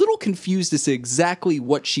 I'm a little confused as to exactly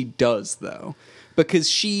what she does, though, because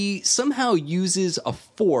she somehow uses a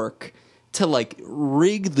fork to,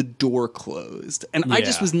 rig the door closed. And I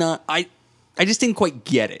just Yeah. was not... I just didn't quite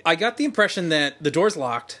get it. I got the impression that the door's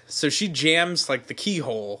locked, so she jams, the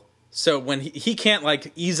keyhole. So when he can't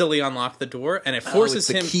easily unlock the door, and it forces it's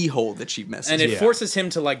the him keyhole that she messes and it with. forces him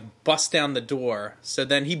to bust down the door. So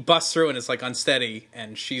then he busts through and it's unsteady,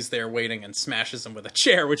 and she's there waiting and smashes him with a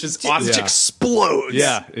chair, which is awesome. Which explodes.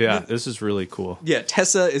 Yeah. This is really cool. Yeah,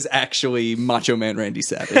 Tessa is actually Macho Man Randy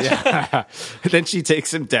Savage. Then she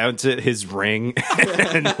takes him down to his ring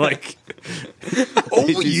and Oh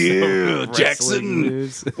they do some wrestling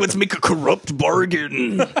moves. Let's make a corrupt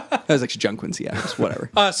bargain. That was actually John Quincy Adams. Whatever.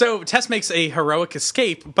 So Tess makes a heroic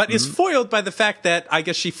escape, but is foiled by the fact that I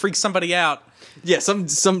guess she freaks somebody out. Yeah,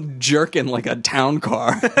 some jerk in a town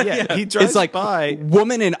car. Yeah, he drives It's by.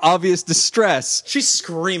 woman in obvious distress. She's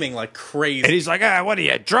screaming like crazy. And he's like, what are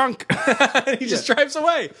you, drunk? and he just drives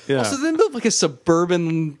away. Yeah. Also, then built a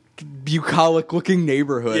suburban, bucolic looking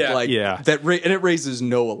neighborhood. Yeah. Yeah. And it raises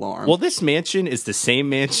no alarm. Well, this mansion is the same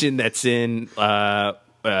mansion that's in A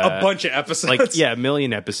bunch of episodes. a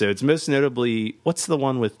million episodes. Most notably, what's the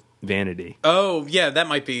one with Vanity? Oh, yeah, that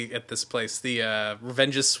might be at this place. The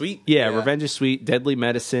Revenge is Sweet. Yeah, Revenge is Sweet, Deadly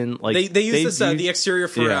Medicine. They use this the exterior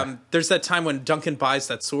for Yeah. there's that time when Duncan buys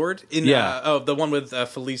that sword in Yeah. the one with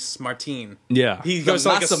Felice Martin. Yeah. He goes to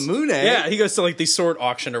Masamune. yeah, he goes to the sword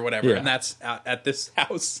auction or whatever, Yeah. and that's at this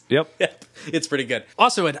house. Yep. It's pretty good.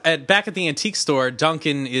 Also, back at the antique store,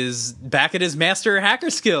 Duncan is back at his master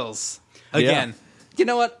hacker skills again. You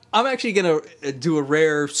know what? I'm actually going to do a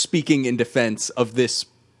rare speaking in defense of this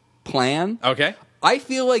plan. Okay. I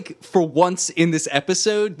feel like for once in this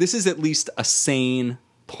episode, this is at least a sane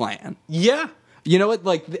plan. Yeah. You know what?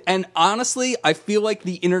 And honestly, I feel like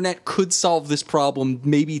the internet could solve this problem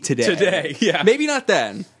maybe today. Today, yeah. Maybe not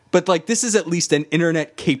then. But this is at least an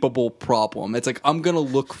internet capable problem. It's I'm going to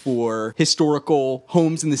look for historical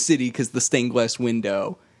homes in the city because the stained glass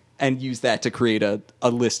window, and use that to create a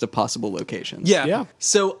list of possible locations. Yeah.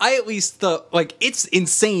 So I at least thought, it's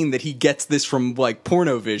insane that he gets this from,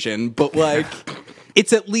 Pornovision, but,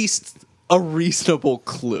 it's at least a reasonable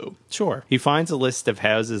clue. Sure. He finds a list of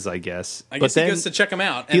houses, I guess. I guess he goes to check them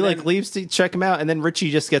out. And He then leaves to check them out, and then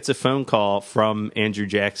Richie just gets a phone call from Andrew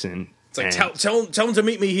Jackson. it's tell him to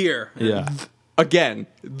meet me here. Yeah. Again,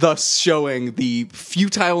 thus showing the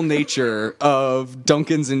futile nature of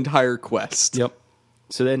Duncan's entire quest. Yep.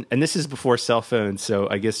 So then, and this is before cell phones, so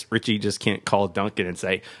I guess Richie just can't call Duncan and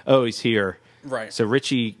say, "Oh, he's here." Right. So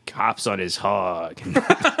Richie hops on his hog and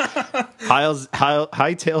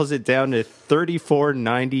hightails it down to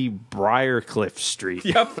 3490 Briarcliff Street.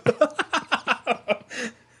 Yep.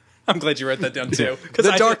 I'm glad you wrote that down too.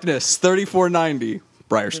 The Darkness, 3490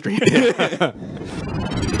 Briar Street.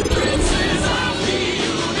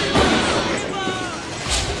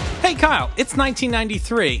 Hey Kyle, it's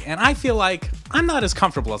 1993, and I feel like I'm not as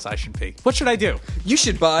comfortable as I should be. What should I do? You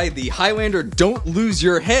should buy the Highlander Don't Lose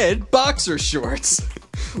Your Head boxer shorts.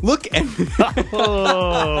 Look and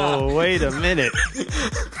Oh, wait a minute.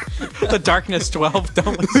 The Darkness 12,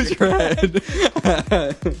 don't lose your head.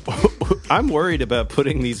 I'm worried about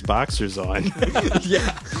putting these boxers on.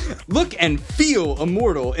 yeah. Look and feel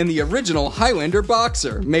immortal in the original Highlander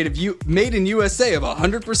boxer, made in USA of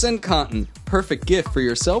 100% cotton. Perfect gift for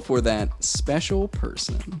yourself or that special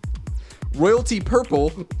person. Royalty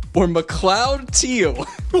purple or McLeod teal.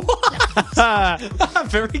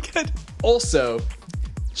 Very good. Also,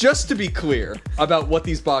 just to be clear about what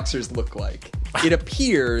these boxers look like, it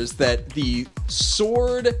appears that the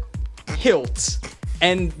sword hilt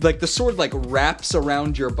and like the sword like wraps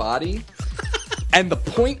around your body, and the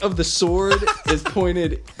point of the sword is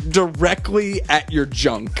pointed directly at your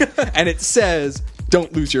junk, and it says,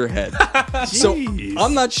 "Don't lose your head." So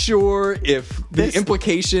I'm not sure if the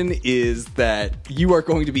implication is that you are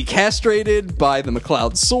going to be castrated by the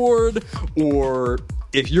McLeod sword, or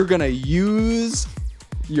if you're going to use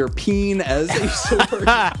your peen as a sword,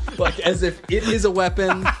 like as if it is a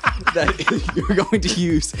weapon that you're going to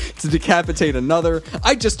use to decapitate another.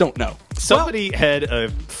 I just don't know. Somebody had a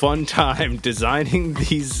fun time designing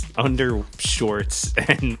these undershorts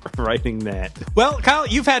and writing that. Well, Kyle,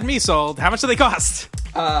 you've had me sold. How much do they cost?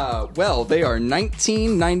 Well, they are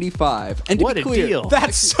 $19.95. And to What be a clear, deal.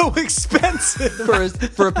 That's so expensive.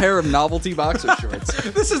 for a pair of novelty boxer shorts.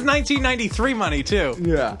 This is 1993 money, too.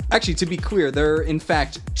 Yeah. Actually, to be clear, there are in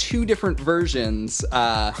fact two different versions.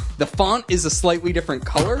 The font is a slightly different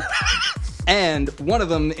color. And one of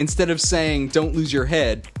them, instead of saying "Don't lose your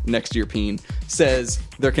head" next to your peen, says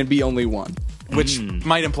there can be only one. Which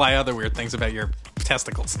might imply other weird things about your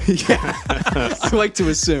testicles. I like to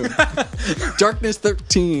assume. Darkness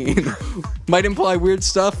 13 might imply weird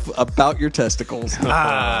stuff about your testicles.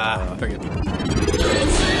 Very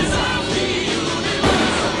good.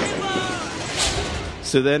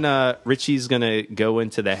 So then Richie's going to go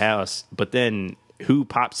into the house, but then who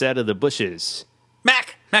pops out of the bushes?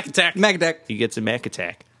 Mac attack. Magdeck. He gets a Mac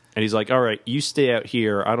attack. And he's like, all right, you stay out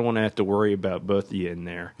here. I don't want to have to worry about both of you in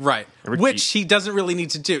there. Right. Richie- Which he doesn't really need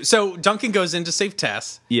to do. So Duncan goes in to save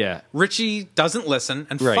Tess. Yeah. Richie doesn't listen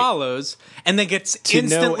and Right. follows, and then gets To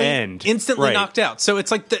no end. instantly Right. knocked out. So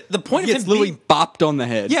it's like the point He of gets him literally being, bopped on the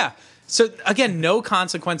head. yeah. So again, no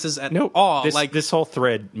consequences at all. This whole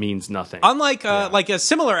thread means nothing. Unlike like a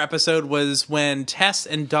similar episode was when Tess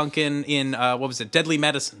and Duncan in Deadly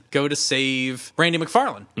Medicine go to save Randy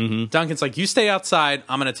McFarlane. Mm-hmm. Duncan's like, "You stay outside.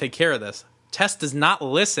 I'm going to take care of this." Tess does not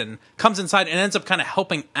listen, comes inside and ends up kind of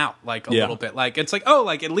helping out like a little bit. Like it's like, oh,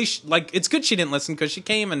 like at least like it's good she didn't listen because she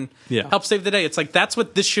came and helped save the day. It's like that's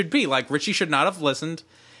what this should be. Like Richie should not have listened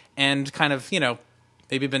and kind of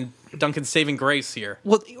maybe been Duncan's saving grace here.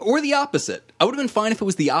 Well, or the opposite. I would have been fine if it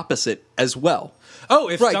was the opposite as well. Oh,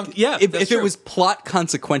 if Right. that's If true. it was plot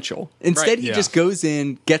consequential. Instead, Right. he Yeah. just goes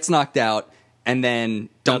in, gets knocked out, and then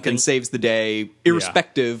Duncan saves the day,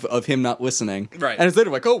 irrespective of him not listening. Right. And it's later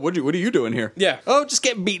like, oh, what are you doing here? Yeah. Oh, just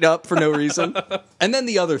getting beaten up for no reason. And then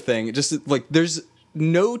the other thing, just like there's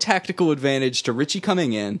no tactical advantage to Richie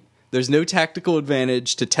coming in. There's no tactical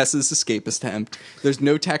advantage to Tessa's escape attempt. There's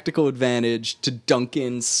no tactical advantage to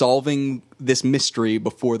Duncan solving this mystery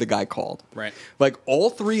before the guy called. Right. Like, all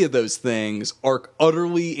three of those things are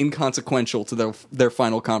utterly inconsequential to their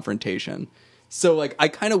final confrontation. So, like, I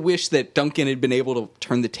kind of wish that Duncan had been able to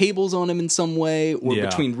turn the tables on him in some way, or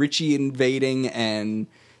between Richie invading and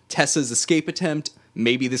Tessa's escape attempt,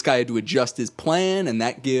 maybe this guy had to adjust his plan, and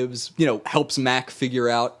that gives, helps Mac figure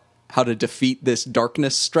out how to defeat this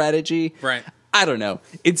darkness strategy. Right. I don't know.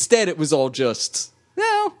 Instead, it was all just,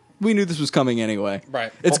 we knew this was coming anyway.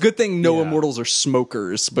 Right. It's a good thing no yeah. immortals are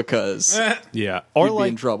smokers, because Yeah. we'd be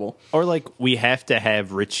in trouble. Or like we have to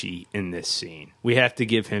have Richie in this scene. We have to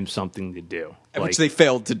give him something to do. Which they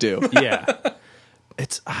failed to do. Yeah.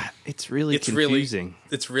 It's really confusing.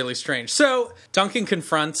 It's really strange. So Duncan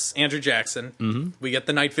confronts Andrew Jackson. Mm-hmm. We get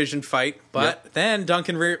the night vision fight, but then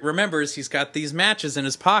Duncan remembers he's got these matches in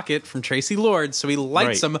his pocket from Tracy Lord, so he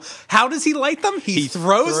lights them. How does he light them? He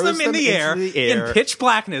throws them in the air in pitch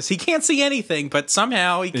blackness. He can't see anything, but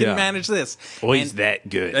somehow he can manage this. Well, he's that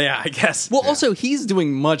good. Yeah, I guess. Well, also, he's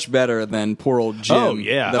doing much better than poor old Jim. Oh,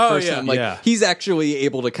 yeah. The first time. Like, yeah. he's actually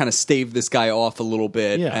able to kind of stave this guy off a little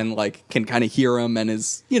bit and, like, can kind of hear him and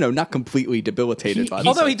is, not completely debilitated by this.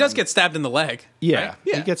 Although he does get stabbed in the leg. Yeah, right?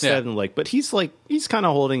 he gets stabbed in the leg, but he's kind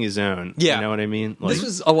of holding his own. Yeah. You know what I mean? Like, This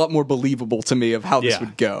was a lot more believable to me of how this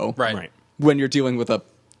would go. Right. When you're dealing with a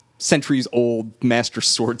centuries-old master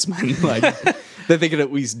swordsman, like, that they could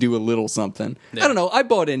at least do a little something. Yeah. I don't know. I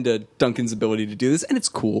bought into Duncan's ability to do this, and it's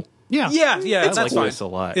cool. Yeah, I that's like fine. this a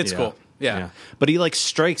lot. It's yeah. cool. Yeah. But he like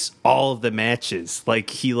strikes all of the matches. Like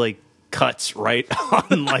he like cuts right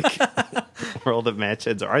on like where all the match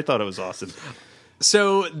heads are. I thought it was awesome.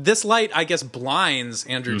 So this light, I guess, blinds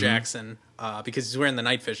Andrew Jackson because he's wearing the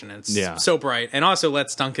night vision. And it's so bright, and also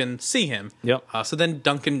lets Duncan see him. Yep. So then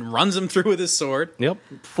Duncan runs him through with his sword. Yep.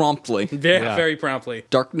 Promptly. Yeah, very promptly.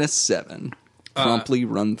 Darkness 7. Promptly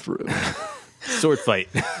run through. Sword fight.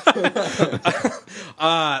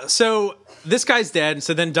 So this guy's dead.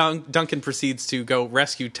 So then Duncan proceeds to go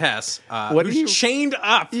rescue Tess, who's chained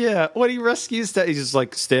up. Yeah. When he rescues that, he just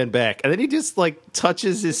like stand back, and then he just like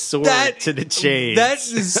touches his sword to the chain. That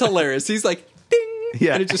is hilarious. He's like, ding,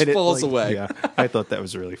 and it just falls away. Yeah. I thought that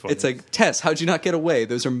was really funny. It's like, Tess, how'd you not get away?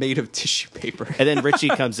 Those are made of tissue paper. and then Richie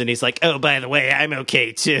comes in. He's like, "Oh, by the way, I'm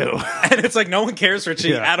okay too." And it's like no one cares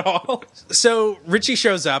Richie at all. So Richie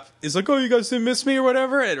shows up. He's like, "Oh, you guys didn't miss me or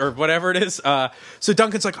whatever," or whatever it is. So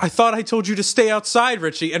Duncan's like, "I thought I told you to stay outside,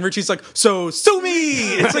 Richie." And Richie's like, "So sue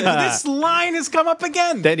me." It's like this line has come up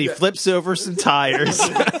again. Then he flips over some tires.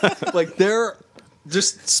 Like, they're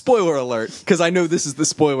just spoiler alert, because I know this is the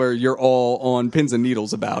spoiler you're all on pins and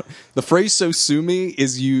needles about. The phrase "so sue me"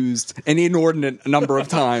 is used an inordinate number of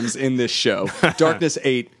times in this show. Darkness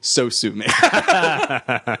 8, so sue me.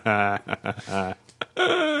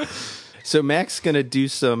 So Mac's gonna do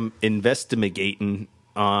some investigating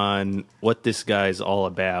on what this guy's all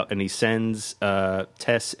about, and he sends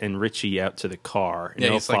Tess and Richie out to the car, and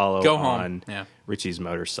they'll he's like, follow "Go home." on Richie's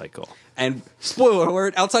motorcycle. And spoiler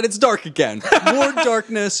alert, outside it's dark again. More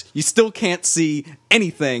darkness. You still can't see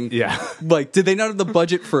anything. Yeah. Like, did they not have the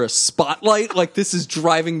budget for a spotlight? Like, this is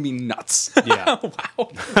driving me nuts. Yeah.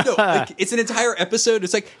 Wow. No, like, it's an entire episode.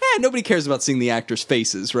 It's like, nobody cares about seeing the actors'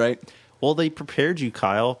 faces, right? Well, they prepared you,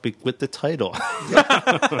 Kyle, with the title.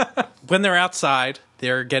 When they're outside,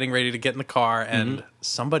 they're getting ready to get in the car, and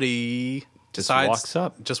somebody walks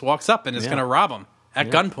up and is going to rob them at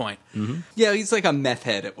gunpoint. Yeah, he's like a meth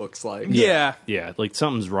head, it looks like. Yeah. Yeah, like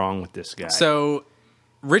something's wrong with this guy. So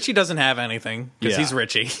Richie doesn't have anything because he's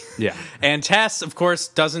Richie. Yeah. And Tess, of course,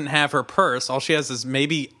 doesn't have her purse. All she has is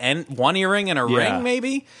maybe one earring and a ring,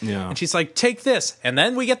 maybe. Yeah. And she's like, "Take this." And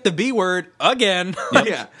then we get the B word again.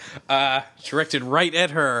 Yeah. Directed right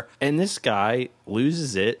at her. And this guy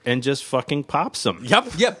loses it and just fucking pops him.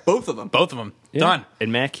 Yep. Yeah, both of them. Both of them. Yeah. Done.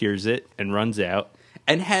 And Mac hears it and runs out.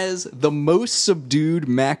 And has the most subdued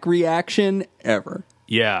Mac reaction ever.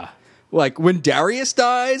 Yeah. Like, when Darius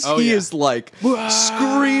dies, he yeah. is like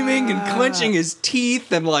screaming and clenching his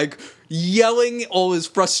teeth and like yelling all his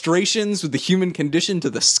frustrations with the human condition to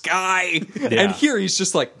the sky. Yeah. And here he's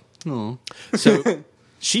just like, oh. So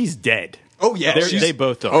she's dead. Oh, yeah. They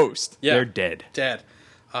both are. Toast. Yeah. They're dead. Dead.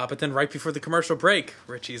 But then right before the commercial break,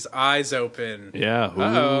 Richie's eyes open. Yeah.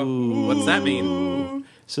 Uh-oh. Ooh. What's that mean?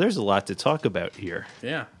 So there's a lot to talk about here.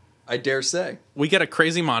 Yeah. I dare say. We get a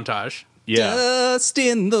crazy montage. Yeah. Dust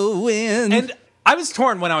in the wind. And I was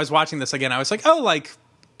torn when I was watching this again. I was like, oh, like,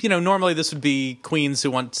 normally this would be Queens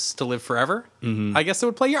Who Wants to Live Forever. Mm-hmm. I guess it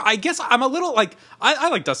would play here. I guess I'm a little like, I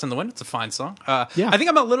like Dust in the Wind. It's a fine song. I think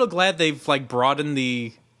I'm a little glad they've like broadened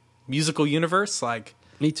the musical universe. Like,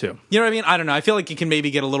 Me too. you know what I mean? I don't know. I feel like you can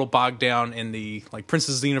maybe get a little bogged down in the like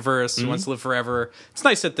Princess of the Universe, Who Wants to Live Forever. It's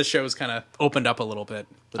nice that the show's kind of opened up a little bit.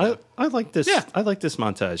 I like this. Yeah. I like this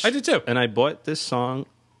montage. I did too. And I bought this song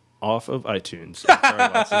off of iTunes after I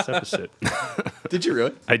watched this episode. Did you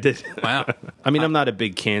really? I did. Wow. I mean, I'm not a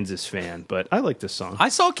big Kansas fan, but I like this song. I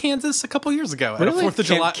saw Kansas a couple years ago at a Really? 4th of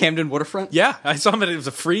July. Camden Waterfront? Yeah, I saw him. It was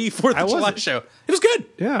a free 4th How of was July it? show. It was good.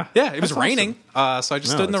 Yeah. Yeah, it was That's raining. So I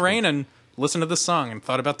just stood in the that's rain and listened to this song and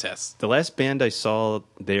thought about Tess. The last band I saw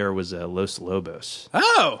there was Los Lobos.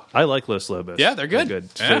 Oh, I like Los Lobos. Yeah, they're good.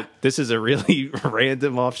 Yeah. So this is a really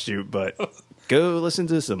random offshoot, but go listen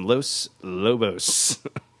to some Los Lobos.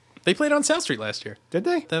 They played on South Street last year. Did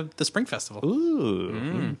they? The Spring Festival.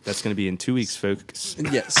 Ooh. That's going to be in 2 weeks, folks.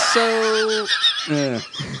 Yes. So,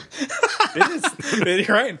 You're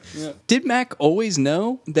right. did Mac always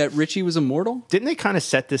know that Richie was immortal? Didn't they kind of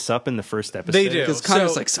set this up in the first episode? They do. Because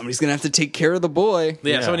Connor's So- like, somebody's gonna have to take care of the boy.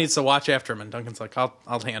 Yeah, someone needs to watch after him, and Duncan's like, I'll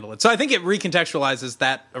handle it. So I think it recontextualizes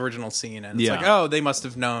that original scene, and it's Yeah. like, oh, they must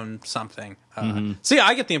have known something. So yeah,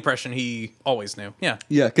 I get the impression he always knew. Yeah.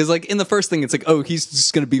 Yeah, because like in the first thing, it's like, oh, he's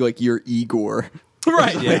just gonna be like your Igor.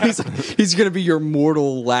 Right. Yeah. he's gonna be your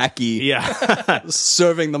mortal lackey Yeah.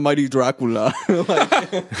 serving the mighty Dracula.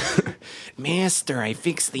 Master, I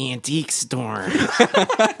fixed the antique store.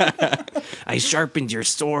 I sharpened your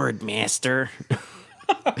sword, Master.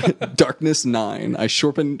 Darkness 9. I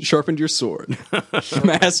sharpened your sword,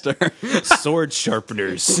 Master. Sword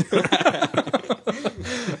sharpeners.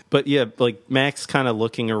 But yeah, like Mac's kind of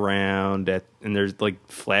looking around and there's like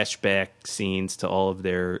flashback scenes to all of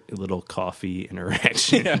their little coffee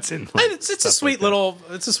interactions. And like, It's a sweet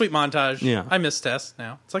it's a sweet montage. Yeah. I miss Tess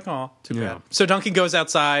now. It's like, oh, too Yeah. bad. So Duncan goes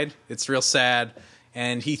outside. It's real sad.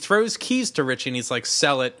 And he throws keys to Richie and he's like,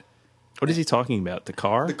 sell it. what is he talking about? The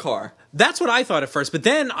car? The car. That's what I thought at first. But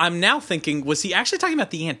then I'm now thinking, was he actually talking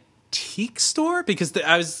about the antique store? Because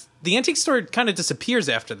the antique store kind of disappears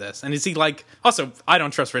after this. And is he like, also, I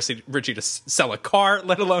don't trust Richie to sell a car,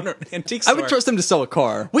 let alone an antique store. I would trust him to sell a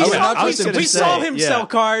car. We I would saw, not we, trust him to we say- saw him yeah. sell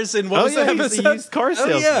cars in what was that he's episode? a used car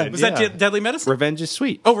salesman. yeah. Was that Deadly Medicine? Revenge is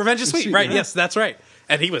Sweet. Oh, Revenge is Sweet. Sweet, Right, yeah. yes, that's right.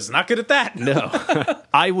 And he was not good at that. No.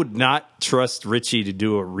 I would not trust Richie to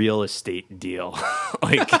do a real estate deal.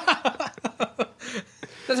 Like,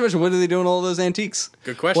 That's a question. What are they doing with all those antiques?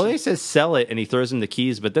 Good question. well, he says sell it and he throws him the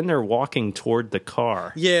keys, but then they're walking toward the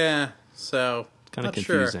car. Yeah, so Kind of not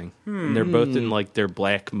sure. confusing. And they're both in like their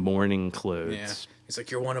black mourning clothes. Yeah, he's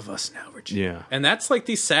like, "You're one of us now, Richie." Yeah. and that's like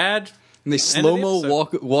the sad. And they End of the slow-mo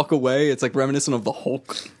episode. walk away. It's like reminiscent of the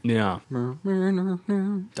Hulk. Yeah.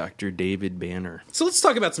 Dr. David Banner. So let's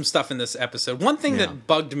talk about some stuff in this episode. One thing Yeah. that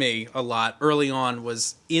bugged me a lot early on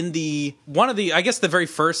was in the I guess the very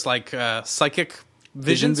first like psychic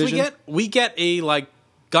visions Vision? we get a like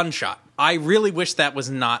gunshot. I really wish that was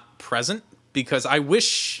not present because I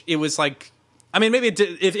wish it was like, I mean, maybe it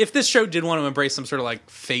did, if this show did want to embrace some sort of like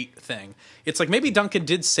fate thing, it's like maybe Duncan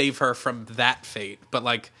did save her from that fate, but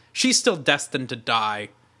like she's still destined to die.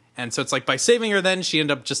 And so it's like by saving her then she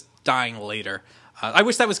ended up just dying later. I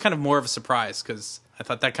wish that was kind of more of a surprise because I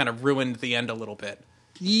thought that kind of ruined the end a little bit.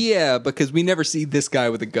 Yeah, because we never see this guy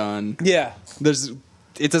with a gun. Yeah.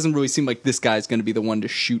 It doesn't really seem like this guy's going to be the one to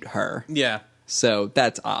shoot her. Yeah. So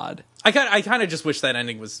that's odd. I kind of just wish that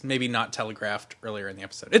ending was maybe not telegraphed earlier in the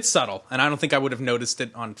episode. It's subtle, and I don't think I would have noticed it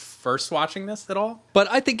on first watching this at all. But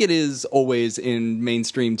I think it is always in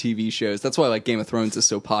mainstream TV shows. That's why like Game of Thrones is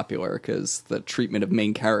so popular, because the treatment of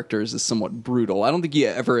main characters is somewhat brutal. I don't think you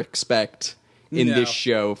ever expect in No. this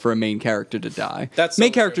show for a main character to die. That's main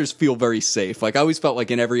so true. characters feel very safe. Like I always felt like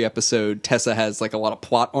in every episode Tessa has like a lot of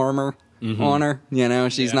plot armor on her. You know,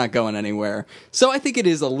 she's not going anywhere. So I think it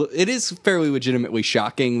is fairly legitimately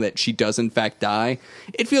shocking that she does in fact die.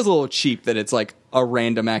 It feels a little cheap that it's like a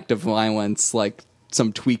random act of violence, like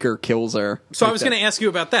some tweaker kills her. So Like I was that. going to ask you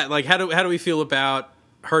about that. Like, how do we feel about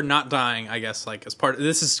her not dying? I guess like as part of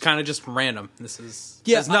this is kind of just random. This is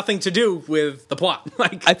has nothing to do with the plot.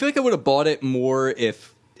 Like, I feel like I would have bought it more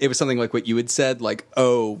if it was something like what you had said, like,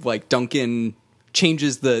 oh, like Duncan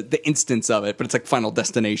changes the instance of it, but it's like Final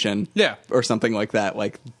Destination. Yeah. Or something like that.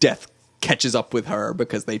 Like death catches up with her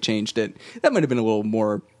because they changed it. That might have been a little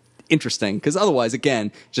more interesting, because otherwise,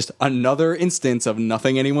 again, just another instance of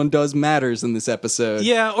nothing anyone does matters in this episode.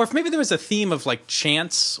 yeah, or if maybe there was a theme of like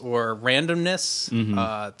chance or randomness,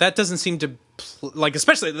 that doesn't seem to like,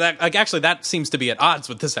 especially that, like, actually that seems to be at odds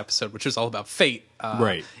with this episode, which is all about fate.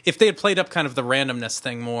 Right. If they had played up kind of the randomness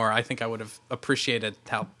thing more, I think I would have appreciated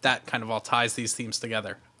how that kind of all ties these themes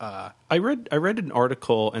together. I read an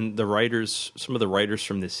article, and some of the writers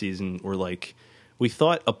from this season were like, we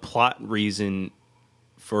thought a plot reason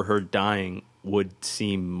for her dying would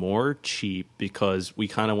seem more cheap because we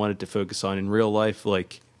kind of wanted to focus on in real life,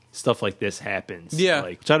 like stuff like this happens. Yeah.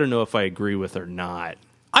 Like, which I don't know if I agree with or not.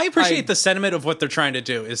 I appreciate the sentiment of what they're trying to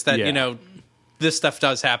do is that, Yeah. you know, this stuff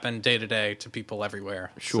does happen day to day to people everywhere.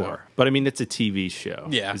 Sure. But I mean, it's a TV show.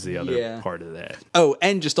 Yeah. Is the other Yeah. part of that. Oh,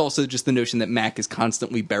 and just the notion that Mac is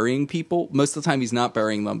constantly burying people. Most of the time he's not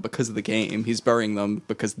burying them because of the game. He's burying them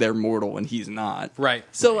because they're mortal and he's not. Right.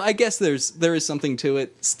 So I guess there is something to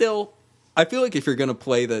it. Still, I feel like if you're going to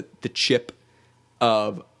play the chip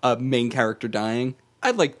of a main character dying,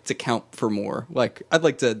 I'd like to count for more. Like, I'd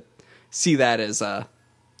like to see that as a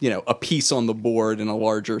piece on the board in a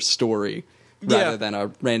larger story, rather than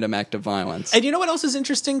a random act of violence. And you know what else is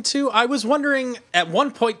interesting too? I was wondering at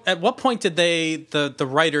what point did the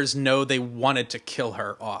writers know they wanted to kill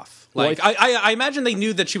her off? Like, I imagine they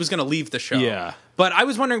knew that she was going to leave the show. Yeah. But I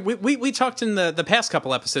was wondering, we talked in the past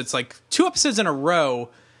couple episodes, like 2 episodes in a row,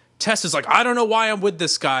 Tess is like, I don't know why I'm with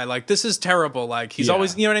this guy. Like, this is terrible. Like, he's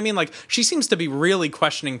always, you know what I mean? Like, she seems to be really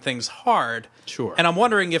questioning things hard. Sure. And I'm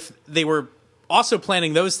wondering if they were also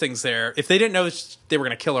planning those things there, if they didn't know they were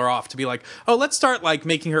going to kill her off, to be like, oh, let's start like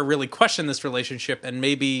making her really question this relationship, and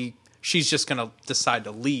maybe she's just going to decide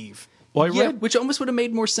to leave. Well, I read, which almost would have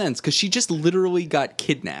made more sense because she just literally got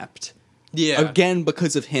kidnapped. Yeah. Again,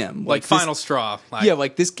 because of him. Like final straw.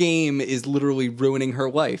 Like this game is literally ruining her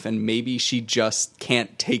life, and maybe she just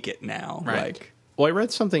can't take it now. Right. Like, well, I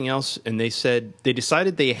read something else, and they said they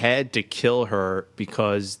decided they had to kill her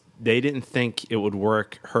because they didn't think it would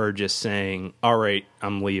work, her just saying, all right,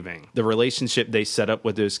 I'm leaving. The relationship they set up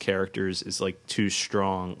with those characters is like too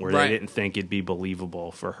strong, where they didn't think it'd be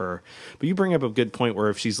believable for her. But you bring up a good point where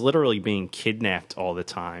if she's literally being kidnapped all the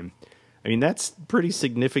time, I mean, that's pretty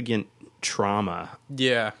significant trauma.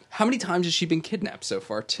 Yeah. how many times has she been kidnapped so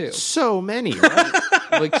far, too? So many, right?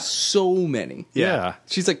 Like, so many. Yeah.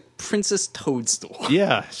 She's like Princess Toadstool.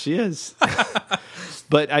 Yeah, she is.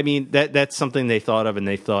 But, I mean, that's something they thought of, and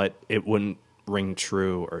they thought it wouldn't ring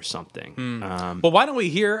true or something. Well, why don't we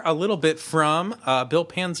hear a little bit from Bill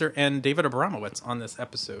Panzer and David Abramowitz on this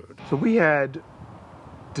episode? So we had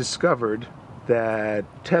discovered that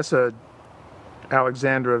Tessa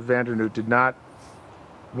Alexandra Vandernoot did not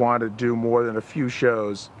want to do more than a few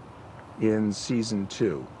shows in season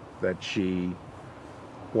 2, that she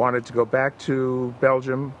wanted to go back to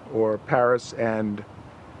Belgium or Paris and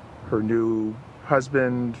her new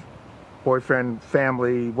husband, boyfriend,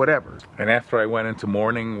 family, whatever. And after I went into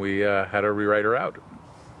mourning, we had to rewrite her out,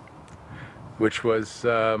 which was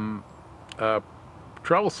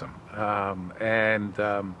troublesome.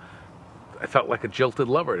 I felt like a jilted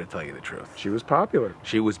lover, to tell you the truth. She was popular.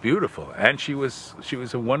 She was beautiful, and she was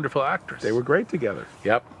a wonderful actress. They were great together.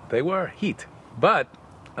 Yep, they were heat. But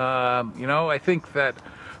I think that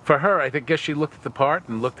for her, I guess she looked at the part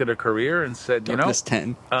and looked at her career and said, Darkness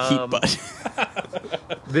 10, heat butt.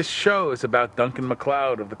 This show is about Duncan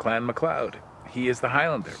MacLeod of the Clan MacLeod. He is the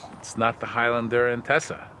Highlander. It's not the Highlander in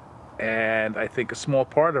Tessa. And I think a small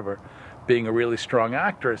part of her, being a really strong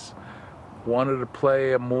actress, wanted to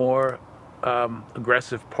play a more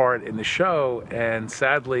aggressive part in the show, and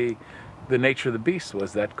sadly the nature of the beast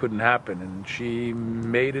was that couldn't happen, and she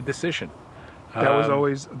made a decision.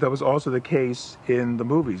 That was also the case in the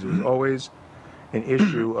movies. It was always an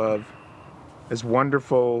issue of, as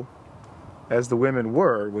wonderful as the women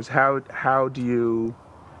were, was how do you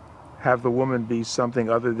have the woman be something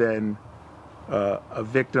other than a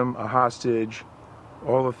victim, a hostage,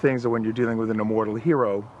 all the things that when you're dealing with an immortal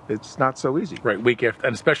hero, it's not so easy. Right,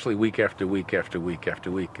 and especially week after week after week after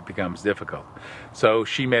week, it becomes difficult. So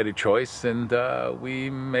she made a choice, and we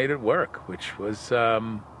made it work, which was a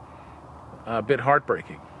bit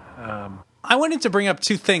heartbreaking. I wanted to bring up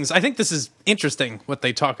 2 things. I think this is interesting what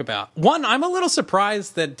they talk about. One, I'm a little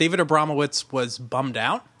surprised that David Abramowitz was bummed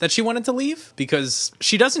out that she wanted to leave, because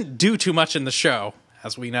she doesn't do too much in the show,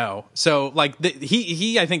 as we know. So, like,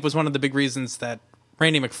 he I think was one of the big reasons that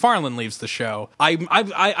Randy McFarlane leaves the show.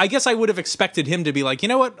 I guess I would have expected him to be like, you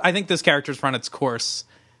know what? I think this character's run its course.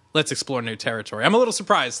 Let's explore new territory. I'm a little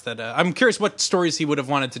surprised that I'm curious what stories he would have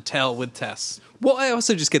wanted to tell with Tess. Well, I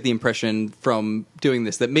also just get the impression from doing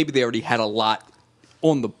this that maybe they already had a lot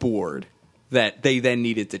on the board that they then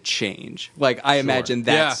needed to change. Like, I imagine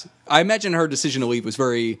I imagine her decision to leave was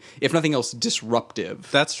very, if nothing else, disruptive.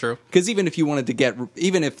 That's true. Because even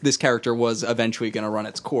if this character was eventually going to run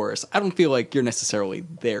its course, I don't feel like you're necessarily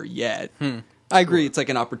there yet. I agree, it's like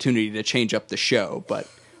an opportunity to change up the show, but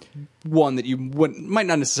one that you might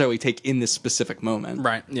not necessarily take in this specific moment.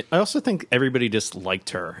 Right. Yeah, I also think everybody just liked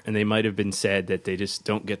her, and they might have been sad that they just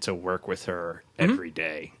don't get to work with her every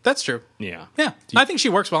day. That's true. Yeah. Yeah. I think she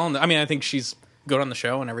works well. I think she's good on the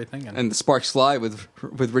show and everything. And the sparks fly with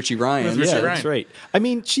Richie Ryan. That's right. I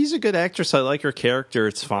mean, she's a good actress. I like her character.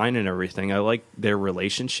 It's fine and everything. I like their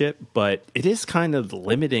relationship, but it is kind of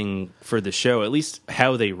limiting for the show, at least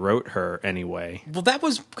how they wrote her anyway. Well, that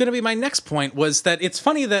was going to be my next point, was that it's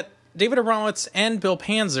funny that David Abramowitz and Bill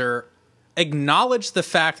Panzer acknowledge the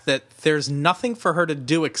fact that there's nothing for her to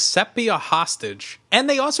do except be a hostage. And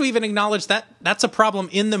they also even acknowledge that that's a problem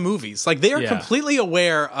in the movies. Like, they are completely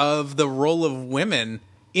aware of the role of women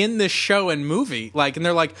in this show and movie. Like, and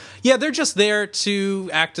they're like, yeah, they're just there to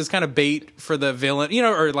act as kind of bait for the villain, you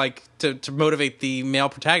know, or like to motivate the male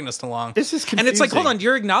protagonist along. This is confusing. And it's like, hold on,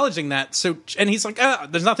 you're acknowledging that. So, and he's like,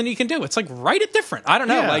 there's nothing you can do. It's like, write it different. I don't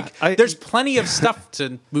know. Yeah, there's plenty of stuff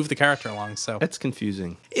to move the character along. So That's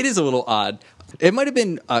confusing. It is a little odd. It might have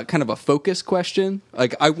been kind of a focus question.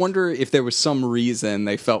 Like, I wonder if there was some reason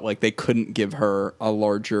they felt like they couldn't give her a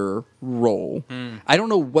larger role. I don't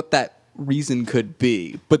know what that reason could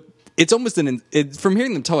be, but it's almost from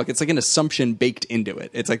hearing them talk, it's like an assumption baked into it.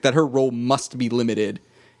 It's like that her role must be limited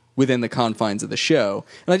within the confines of the show,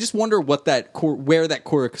 and I just wonder what where that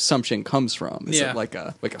core assumption comes from. Is it like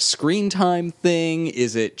a screen time thing?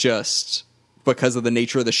 Is it just because of the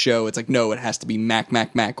nature of the show? It's like, no, it has to be Mac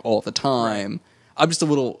all the time. Right. I'm just a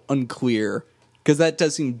little unclear because that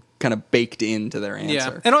does seem kind of baked into their answer.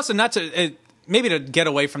 Yeah, and also not to maybe to get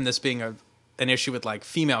away from this being an issue with like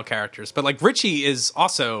female characters, but like Richie is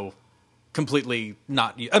also completely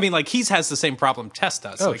not. I mean, like he has the same problem Tess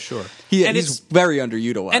does. Oh, like, sure. He's very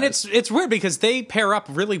underutilized, and it's weird because they pair up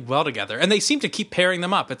really well together, and they seem to keep pairing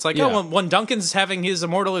them up. It's like, when Duncan's having his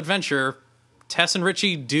immortal adventure, Tess and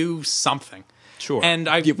Richie do something. Sure, and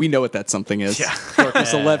we know what that something is. Yeah,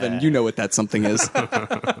 Darkness 11. You know what that something is.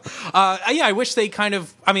 I wish they kind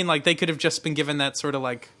of. I mean, like they could have just been given that sort of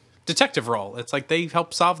like detective role. It's like they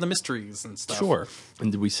help solve the mysteries and stuff. Sure.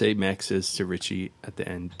 And did we say Max says to Richie at the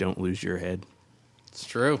end, "Don't lose your head"? It's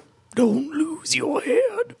true. Don't lose your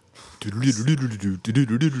head. Don't lose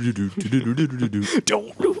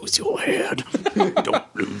your head.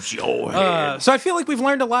 Don't lose your head. So I feel like we've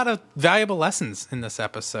learned a lot of valuable lessons in this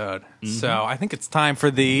episode. So I think it's time for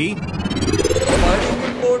the...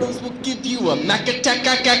 Immortals will give you a Mac attack.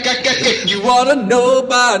 You ought to know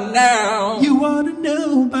by now. You ought to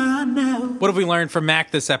know by now. What have we learned from Mac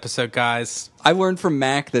this episode, guys? I learned from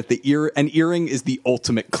Mac that an earring is the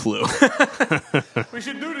ultimate clue. We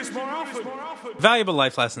should do this more often. Valuable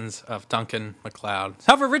life lessons of Duncan MacLeod.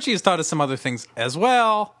 However, Richie has taught us some other things as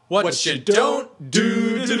well. What you don't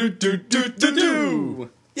do.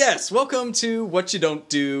 Yes, welcome to What You Don't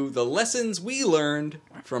Do, the lessons we learned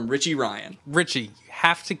from Richie Ryan. Richie, you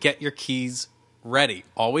have to get your keys ready.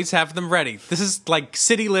 Always have them ready. This is like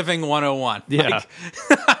city living 101. Yeah.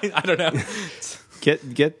 Like, I don't know.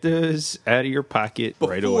 Get those out of your pocket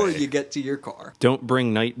right away. Before you get to your car. Don't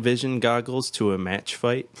bring night vision goggles to a match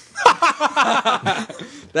fight.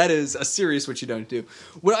 That is a serious what you don't do.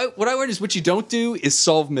 What I learned is what you don't do is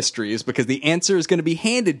solve mysteries, because the answer is going to be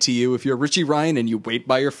handed to you if you're Richie Ryan and you wait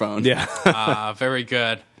by your phone. Yeah. Very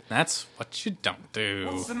good. That's what you don't do.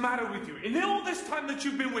 What's the matter with you? In all this time that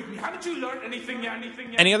you've been with me, haven't you learned anything yet?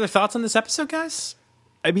 Any other thoughts on this episode, guys?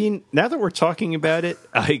 I mean, now that we're talking about it,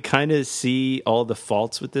 I kind of see all the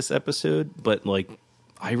faults with this episode, but like,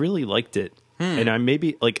 I really liked it. And I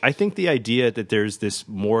think the idea that there's this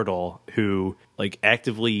mortal who like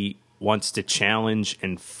actively wants to challenge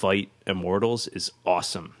and fight immortals is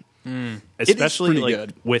awesome. Especially like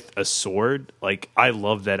good. With a sword. Like, I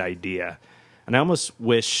love that idea. And I almost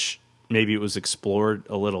wish maybe it was explored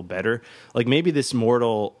a little better. Like, maybe this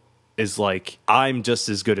mortal is like, I'm just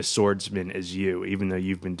as good a swordsman as you, even though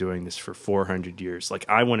you've been doing this for 400 years. Like,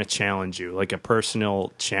 I want to challenge you, like a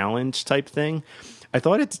personal challenge type thing. I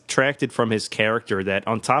thought it detracted from his character that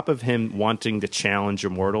on top of him wanting to challenge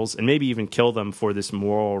immortals and maybe even kill them for this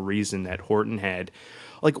moral reason that Horton had,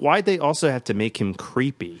 like, why'd they also have to make him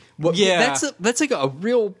creepy? Well, yeah. That's like a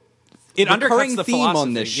real recurring theme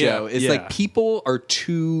on this show. Yeah. It's like people are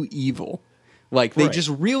too evil. Like, they just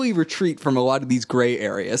really retreat from a lot of these gray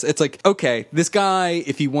areas. It's like, okay, this guy,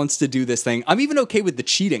 if he wants to do this thing, I'm even okay with the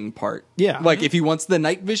cheating part. Yeah. Like, if he wants the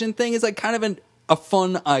night vision thing, is like kind of a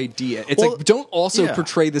fun idea. It's like, don't also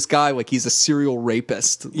portray this guy like he's a serial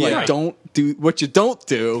rapist. Like, don't do what you don't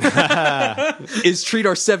do is treat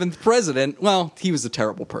our 7th president. Well, he was a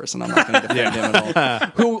terrible person. I'm not going to defend him at all.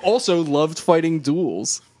 Who also loved fighting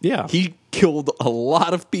duels. Yeah. He killed a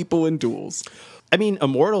lot of people in duels. I mean,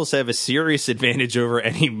 immortals have a serious advantage over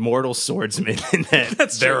any mortal swordsman in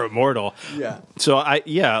that they're immortal. Yeah. So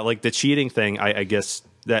like the cheating thing, I guess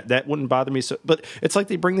that wouldn't bother me. So, but it's like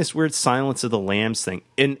they bring this weird Silence of the Lambs thing.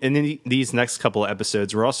 And in these next couple of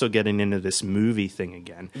episodes, we're also getting into this movie thing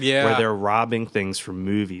again. Yeah. Where they're robbing things from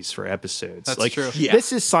movies for episodes. That's like, true. Yeah.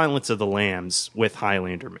 This is Silence of the Lambs with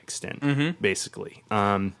Highlander mixed in, basically.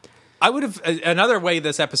 I would have another way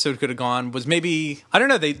this episode could have gone was maybe, I don't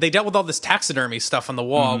know, they dealt with all this taxidermy stuff on the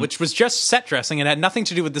wall, which was just set dressing and had nothing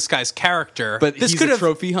to do with this guy's character. But this he's a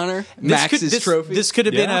trophy hunter. Max's trophy. This could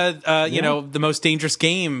have been a the most dangerous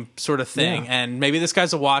game sort of thing. And maybe this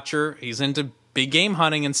guy's a watcher. He's into big game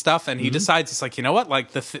hunting and stuff, and he decides, he's like, you know what,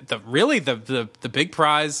 like the big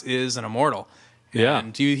prize is an immortal. Yeah.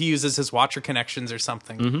 And he uses his Watcher connections or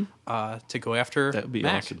something to go after That would be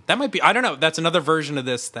Mac. awesome. That might be, I don't know, that's another version of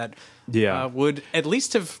this that Yeah. would at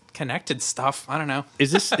least have connected stuff. I don't know.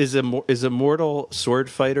 Is Immortal Sword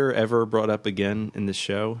Fighter ever brought up again in the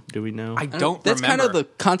show? Do we know? I don't That's remember. kind of the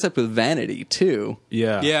concept with Vanity, too.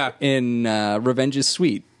 Yeah. In Revenge is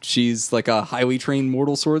Sweet. She's like a highly trained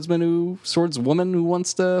mortal swordswoman who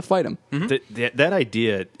wants to fight him. That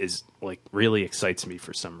idea is like really excites me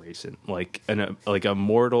for some reason. Like a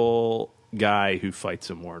mortal guy who fights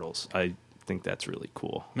immortals. I think that's really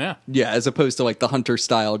cool. Yeah. Yeah, as opposed to like the hunter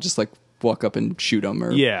style, just like walk up and shoot him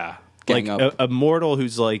or Yeah, gang like up. a mortal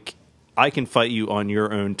who's like, I can fight you on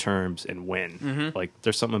your own terms and win. Like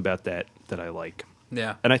there's something about that I like.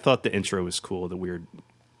 Yeah. And I thought the intro was cool, the weird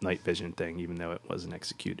night vision thing, even though it wasn't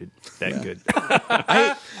executed that good.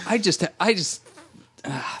 I just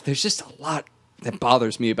there's just a lot that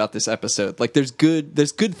bothers me about this episode. Like there's good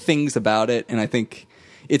things about it, and I think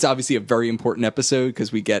it's obviously a very important episode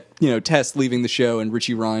because we get, Tess leaving the show and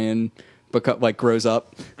Richie Ryan grows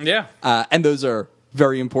up. Yeah. And those are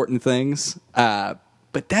very important things.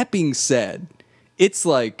 But that being said, it's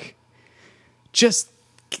like just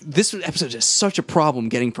this episode is just such a problem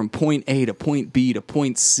getting from point A to point B to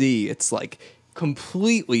point C. It's like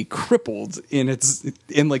completely crippled in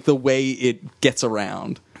like the way it gets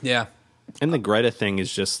around. Yeah. And the Greta thing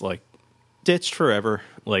is just like ditched forever.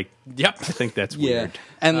 Like, Yep. I think that's Yeah. weird.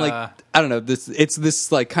 And like I don't know,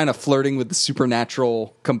 this like kind of flirting with the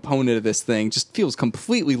supernatural component of this thing just feels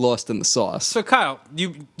completely lost in the sauce. So Kyle,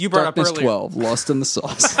 you brought Darkness up earlier. 12, lost in the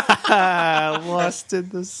sauce. Lost in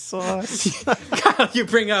the sauce. Kyle, you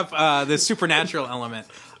bring up the supernatural element.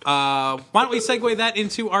 Why don't we segue that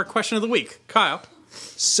into our question of the week, Kyle?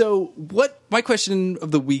 So, my question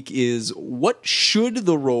of the week is, what should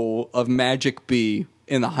the role of magic be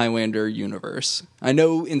in the Highlander universe? I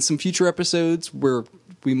know in some future episodes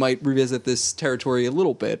we might revisit this territory a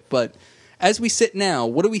little bit, but as we sit now,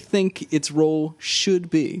 what do we think its role should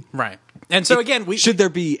be? Right. And so should there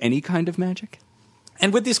be any kind of magic?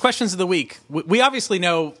 And with these questions of the week, we obviously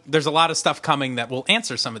know there's a lot of stuff coming that will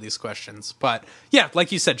answer some of these questions. But yeah,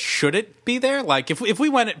 like you said, should it be there? Like if we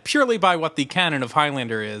went purely by what the canon of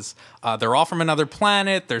Highlander is, they're all from another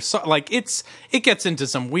planet. It gets into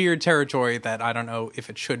some weird territory that I don't know if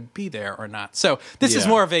it should be there or not. So this is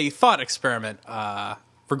more of a thought experiment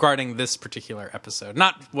regarding this particular episode,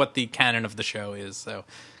 not what the canon of the show is. So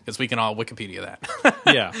because we can all Wikipedia that.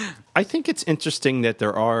 Yeah. I think it's interesting that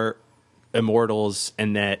there are immortals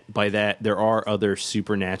and that by that there are other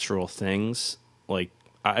supernatural things. Like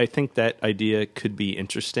I think that idea could be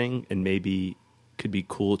interesting and maybe could be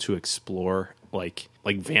cool to explore, like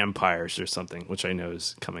vampires or something, which I know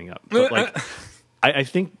is coming up. But like I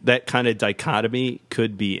think that kind of dichotomy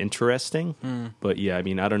could be interesting. But yeah, I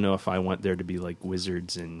mean, I don't know if I want there to be like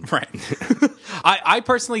wizards and right. I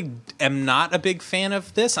personally am not a big fan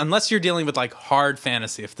of this unless you're dealing with like hard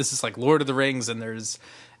fantasy. If this is like Lord of the Rings and there's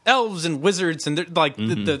elves and wizards and like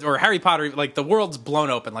or Harry Potter, like the world's blown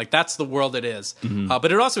open, like that's the world it is.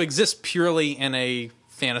 But it also exists purely in a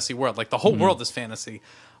fantasy world, like the whole world is fantasy.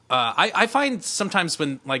 I find sometimes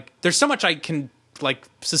when like there's so much I can like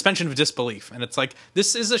suspension of disbelief, and it's like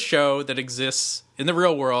this is a show that exists in the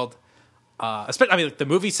real world. Especially, I mean, like, the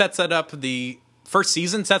movie sets it up. The first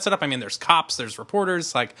season sets it up. I mean, there's cops, there's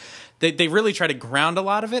reporters. Like, they really try to ground a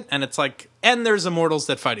lot of it. And it's like, and there's immortals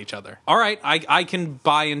that fight each other. All right, I can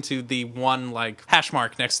buy into the one, like, hash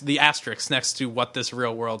mark the asterisk next to what this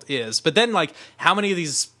real world is. But then, like, how many of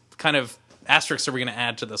these kind of asterisks are we going to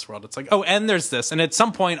add to this world? It's like, oh, and there's this. And at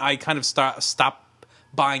some point, I kind of stop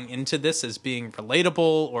buying into this as being relatable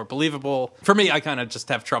or believable. For me, I kind of just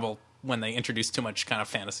have trouble when they introduce too much kind of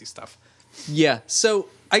fantasy stuff. Yeah, so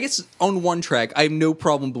I guess on one track, I have no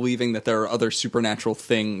problem believing that there are other supernatural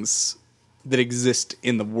things that exist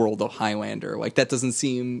in the world of Highlander. Like, that doesn't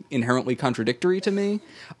seem inherently contradictory to me.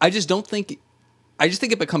 I just think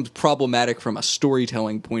it becomes problematic from a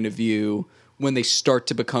storytelling point of view when they start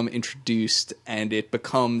to become introduced and it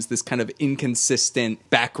becomes this kind of inconsistent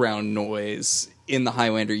background noise in the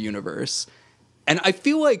Highlander universe. And I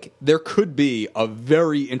feel like there could be a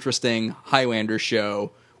very interesting Highlander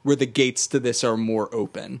show where the gates to this are more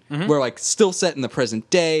open. Where, like, still set in the present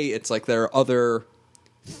day, it's like there are other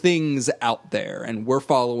things out there, and we're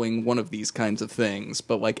following one of these kinds of things,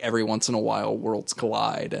 but, like, every once in a while, worlds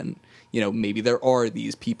collide, and, you know, maybe there are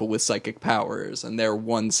these people with psychic powers, and they're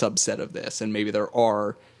one subset of this, and maybe there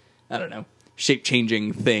are, I don't know,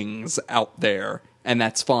 shape-changing things out there, and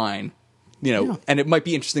that's fine. and it might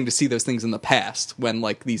be interesting to see those things in the past when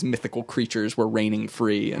like these mythical creatures were reigning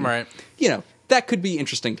free, and that could be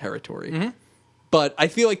interesting territory. But I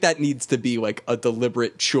feel like that needs to be like a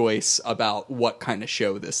deliberate choice about what kind of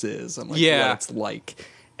show this is and like what it's like.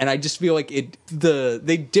 And I just feel like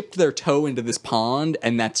they dipped their toe into this pond,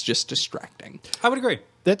 and that's just distracting. I would agree.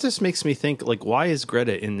 That just makes me think, like, why is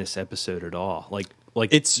Greta in this episode at all? Like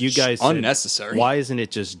it's you guys unnecessary. Said, why isn't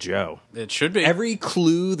it just Joe? It should be. Every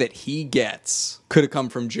clue that he gets could have come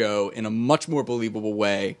from Joe in a much more believable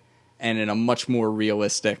way and in a much more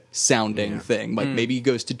realistic sounding thing. Like maybe he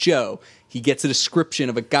goes to Joe. He gets a description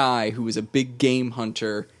of a guy who was a big game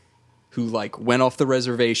hunter who like went off the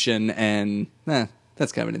reservation and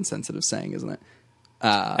that's kind of an insensitive saying, isn't it?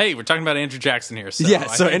 Hey, we're talking about Andrew Jackson here. So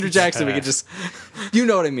so Andrew Jackson, we could just, you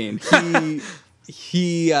know what I mean.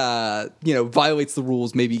 He violates the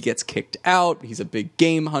rules. Maybe he gets kicked out. He's a big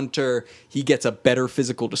game hunter. He gets a better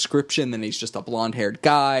physical description than he's just a blonde-haired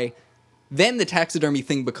guy. Then the taxidermy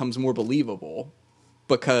thing becomes more believable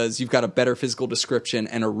because you've got a better physical description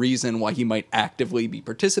and a reason why he might actively be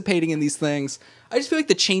participating in these things. I just feel like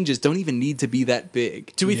the changes don't even need to be that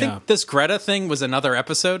big. Do we think this Greta thing was another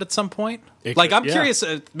episode at some point? I'm curious.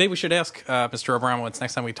 Maybe we should ask Mr. Abramowitz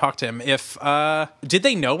next time we talk to him. If did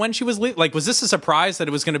they know when she was leaving? Like, was this a surprise that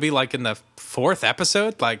it was going to be like in the 4th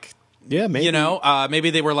episode? Like, yeah, maybe. Maybe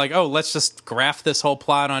they were like, oh, let's just graft this whole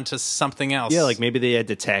plot onto something else. Yeah, like maybe they had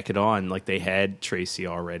to tack it on. Like they had Tracy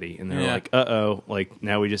already, and they're like, uh-oh, like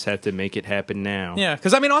now we just have to make it happen now. Yeah,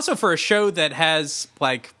 because I mean, also for a show that has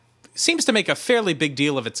like seems to make a fairly big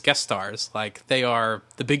deal of its guest stars, like they are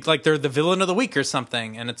the big, like they're the villain of the week or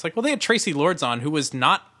something, and it's like, well, they had Tracy Lords on, who was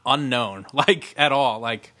not unknown, like at all.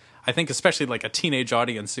 Like I think especially like a teenage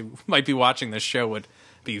audience who might be watching this show would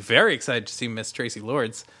be very excited to see Miss Tracy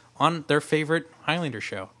Lords on their favorite Highlander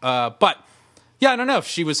show. But yeah, I don't know if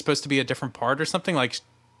she was supposed to be a different part or something. Like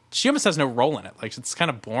she almost has no role in it. Like it's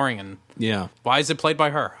kind of boring. And why is it played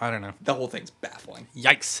by her? I don't know. The whole thing's baffling.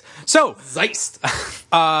 Yikes. So Zeist.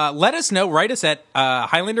 Let us know. Write us at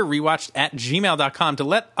HighlanderRewatched@gmail.com to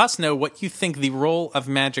let us know what you think the role of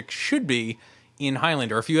magic should be in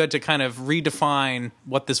Highlander, if you had to kind of redefine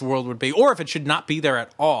what this world would be, or if it should not be there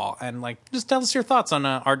at all, and like just tell us your thoughts on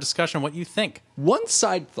our discussion, what you think. One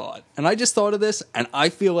side thought, and I just thought of this, and I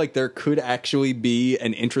feel like there could actually be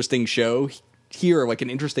an interesting show here, like an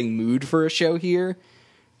interesting mood for a show here,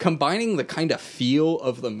 combining the kind of feel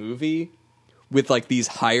of the movie with like these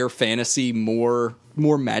higher fantasy, more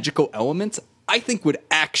magical elements. I think would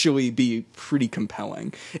actually be pretty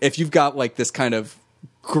compelling if you've got like this kind of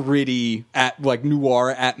gritty like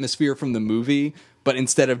noir atmosphere from the movie, but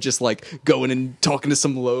instead of just like going and talking to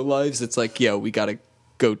some lowlives, it's like, we gotta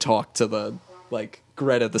go talk to the like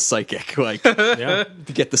Greta the psychic, like to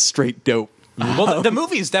get the straight dope. Well, the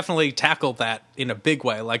movie's definitely tackled that in a big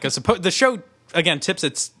way. Like the show again dips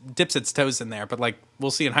its toes in there, but like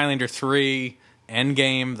we'll see in Highlander 3,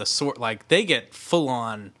 Endgame, the sword, like they get full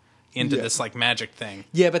on into this like magic thing.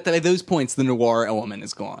 Yeah, but at those points the noir element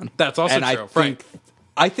is gone. That's also true.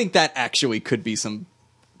 I think that actually could be some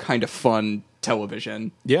kind of fun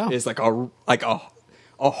television. Yeah, is like a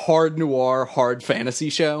hard noir, hard fantasy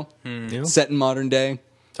show set in modern day.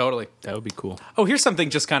 Totally, that would be cool. Oh, here's something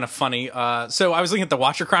just kind of funny. So I was looking at the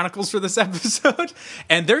Watcher Chronicles for this episode,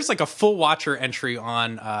 and there's like a full Watcher entry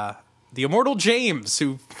on the immortal James,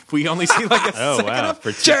 who we only see like a second of.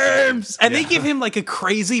 James! And they give him like a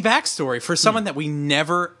crazy backstory for someone that we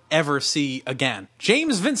never, ever see again.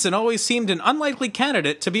 James Vincent always seemed an unlikely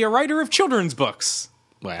candidate to be a writer of children's books.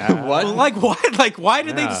 Wow. What? Like, what? Like, why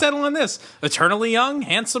did they settle on this? Eternally young,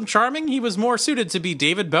 handsome, charming, he was more suited to be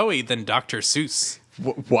David Bowie than Dr. Seuss.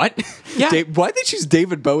 What? Yeah. Why'd they choose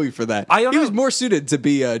David Bowie for that? I don't know. He was more suited to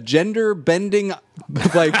be a gender bending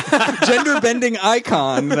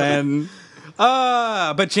icon than.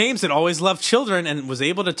 But James had always loved children and was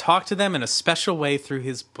able to talk to them in a special way through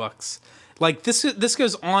his books. Like this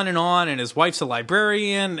goes on, and his wife's a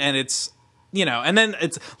librarian, and it's. And then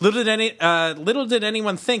it's little did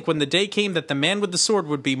anyone think when the day came that the man with the sword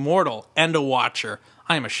would be mortal and a watcher.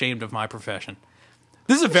 I am ashamed of my profession.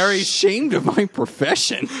 This is a very ashamed of my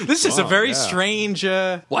profession. This is a very strange.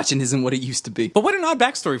 Watching isn't what it used to be. But what an odd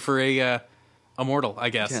backstory for a mortal, I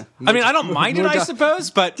guess. Yeah. I mean, I don't mind it, I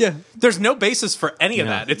suppose, but there's no basis for any of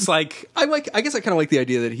that. It's like I guess I kind of like the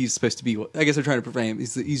idea that he's supposed to be. I guess I'm trying to portray him.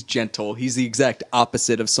 He's gentle. He's the exact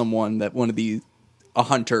opposite of someone that a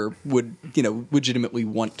hunter would, legitimately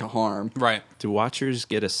want to harm. Right. Do watchers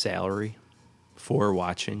get a salary for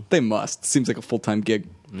watching? They must. Seems like a full-time gig.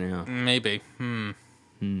 Yeah. Maybe.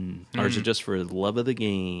 Or is it just for the love of the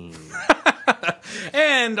game?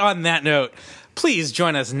 And on that note, please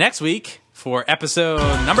join us next week for episode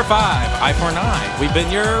number 5, Eye for an Eye. We've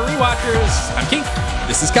been your rewatchers. I'm Keith.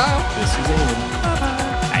 This is Kyle. This is Aiden. Bye.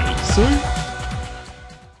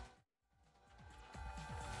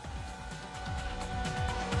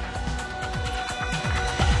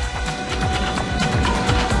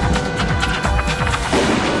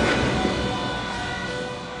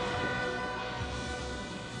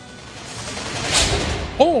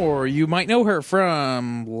 Or you might know her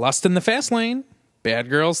from Lust in the Fast Lane, Bad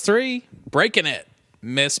Girls 3, Breaking It,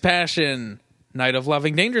 Miss Passion, Night of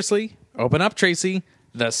Loving Dangerously, Open Up Tracy,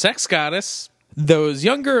 The Sex Goddess, Those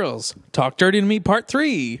Young Girls, Talk Dirty to Me Part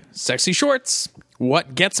 3, Sexy Shorts,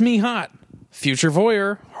 What Gets Me Hot, Future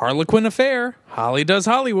Voyeur, Harlequin Affair, Holly Does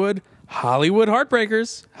Hollywood, Hollywood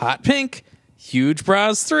Heartbreakers, Hot Pink, Huge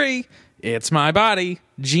Bras 3, It's My Body,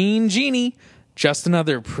 Genie, Just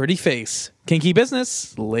Another Pretty Face, Kinky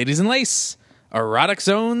Business, Ladies in Lace, Erotic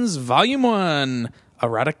Zones Volume 1,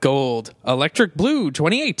 Erotic Gold, Electric Blue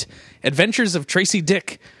 28, Adventures of Tracy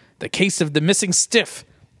Dick, The Case of the Missing Stiff,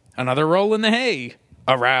 Another Roll in the Hay,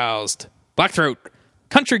 Aroused, Blackthroat,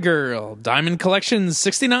 Country Girl, Diamond Collection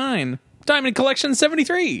 69, Diamond Collection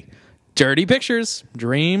 73, Dirty Pictures,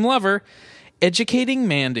 Dream Lover, Educating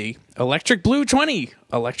Mandy, Electric Blue 20,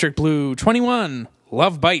 Electric Blue 21,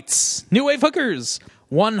 Love Bites, New Wave Hookers,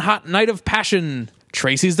 One Hot Night of Passion,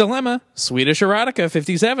 Tracy's Dilemma, Swedish Erotica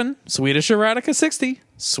 57, Swedish Erotica 60,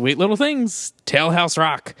 Sweet Little Things, Tailhouse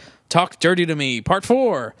Rock, Talk Dirty to Me, Part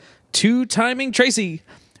 4, Two Timing Tracy,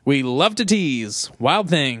 We Love to Tease, Wild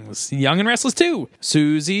Things, Young and Restless 2,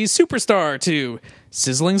 Susie Superstar 2,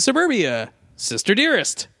 Sizzling Suburbia, Sister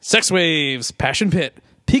Dearest, Sex Waves, Passion Pit,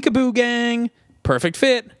 Peekaboo Gang, Perfect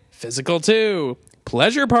Fit, Physical 2,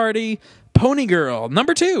 Pleasure Party, Pony Girl,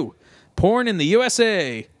 number 2, Porn in the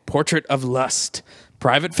USA, Portrait of Lust,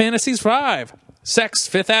 Private Fantasies 5, Sex,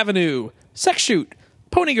 Fifth Avenue, Sex Shoot,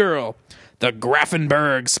 Pony Girl, The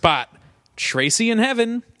Grafenberg Spot, Tracy in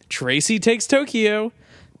Heaven, Tracy Takes Tokyo,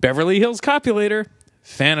 Beverly Hills Copulator,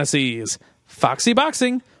 Fantasies, Foxy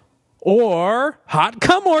Boxing, or Hot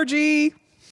Cum Orgy.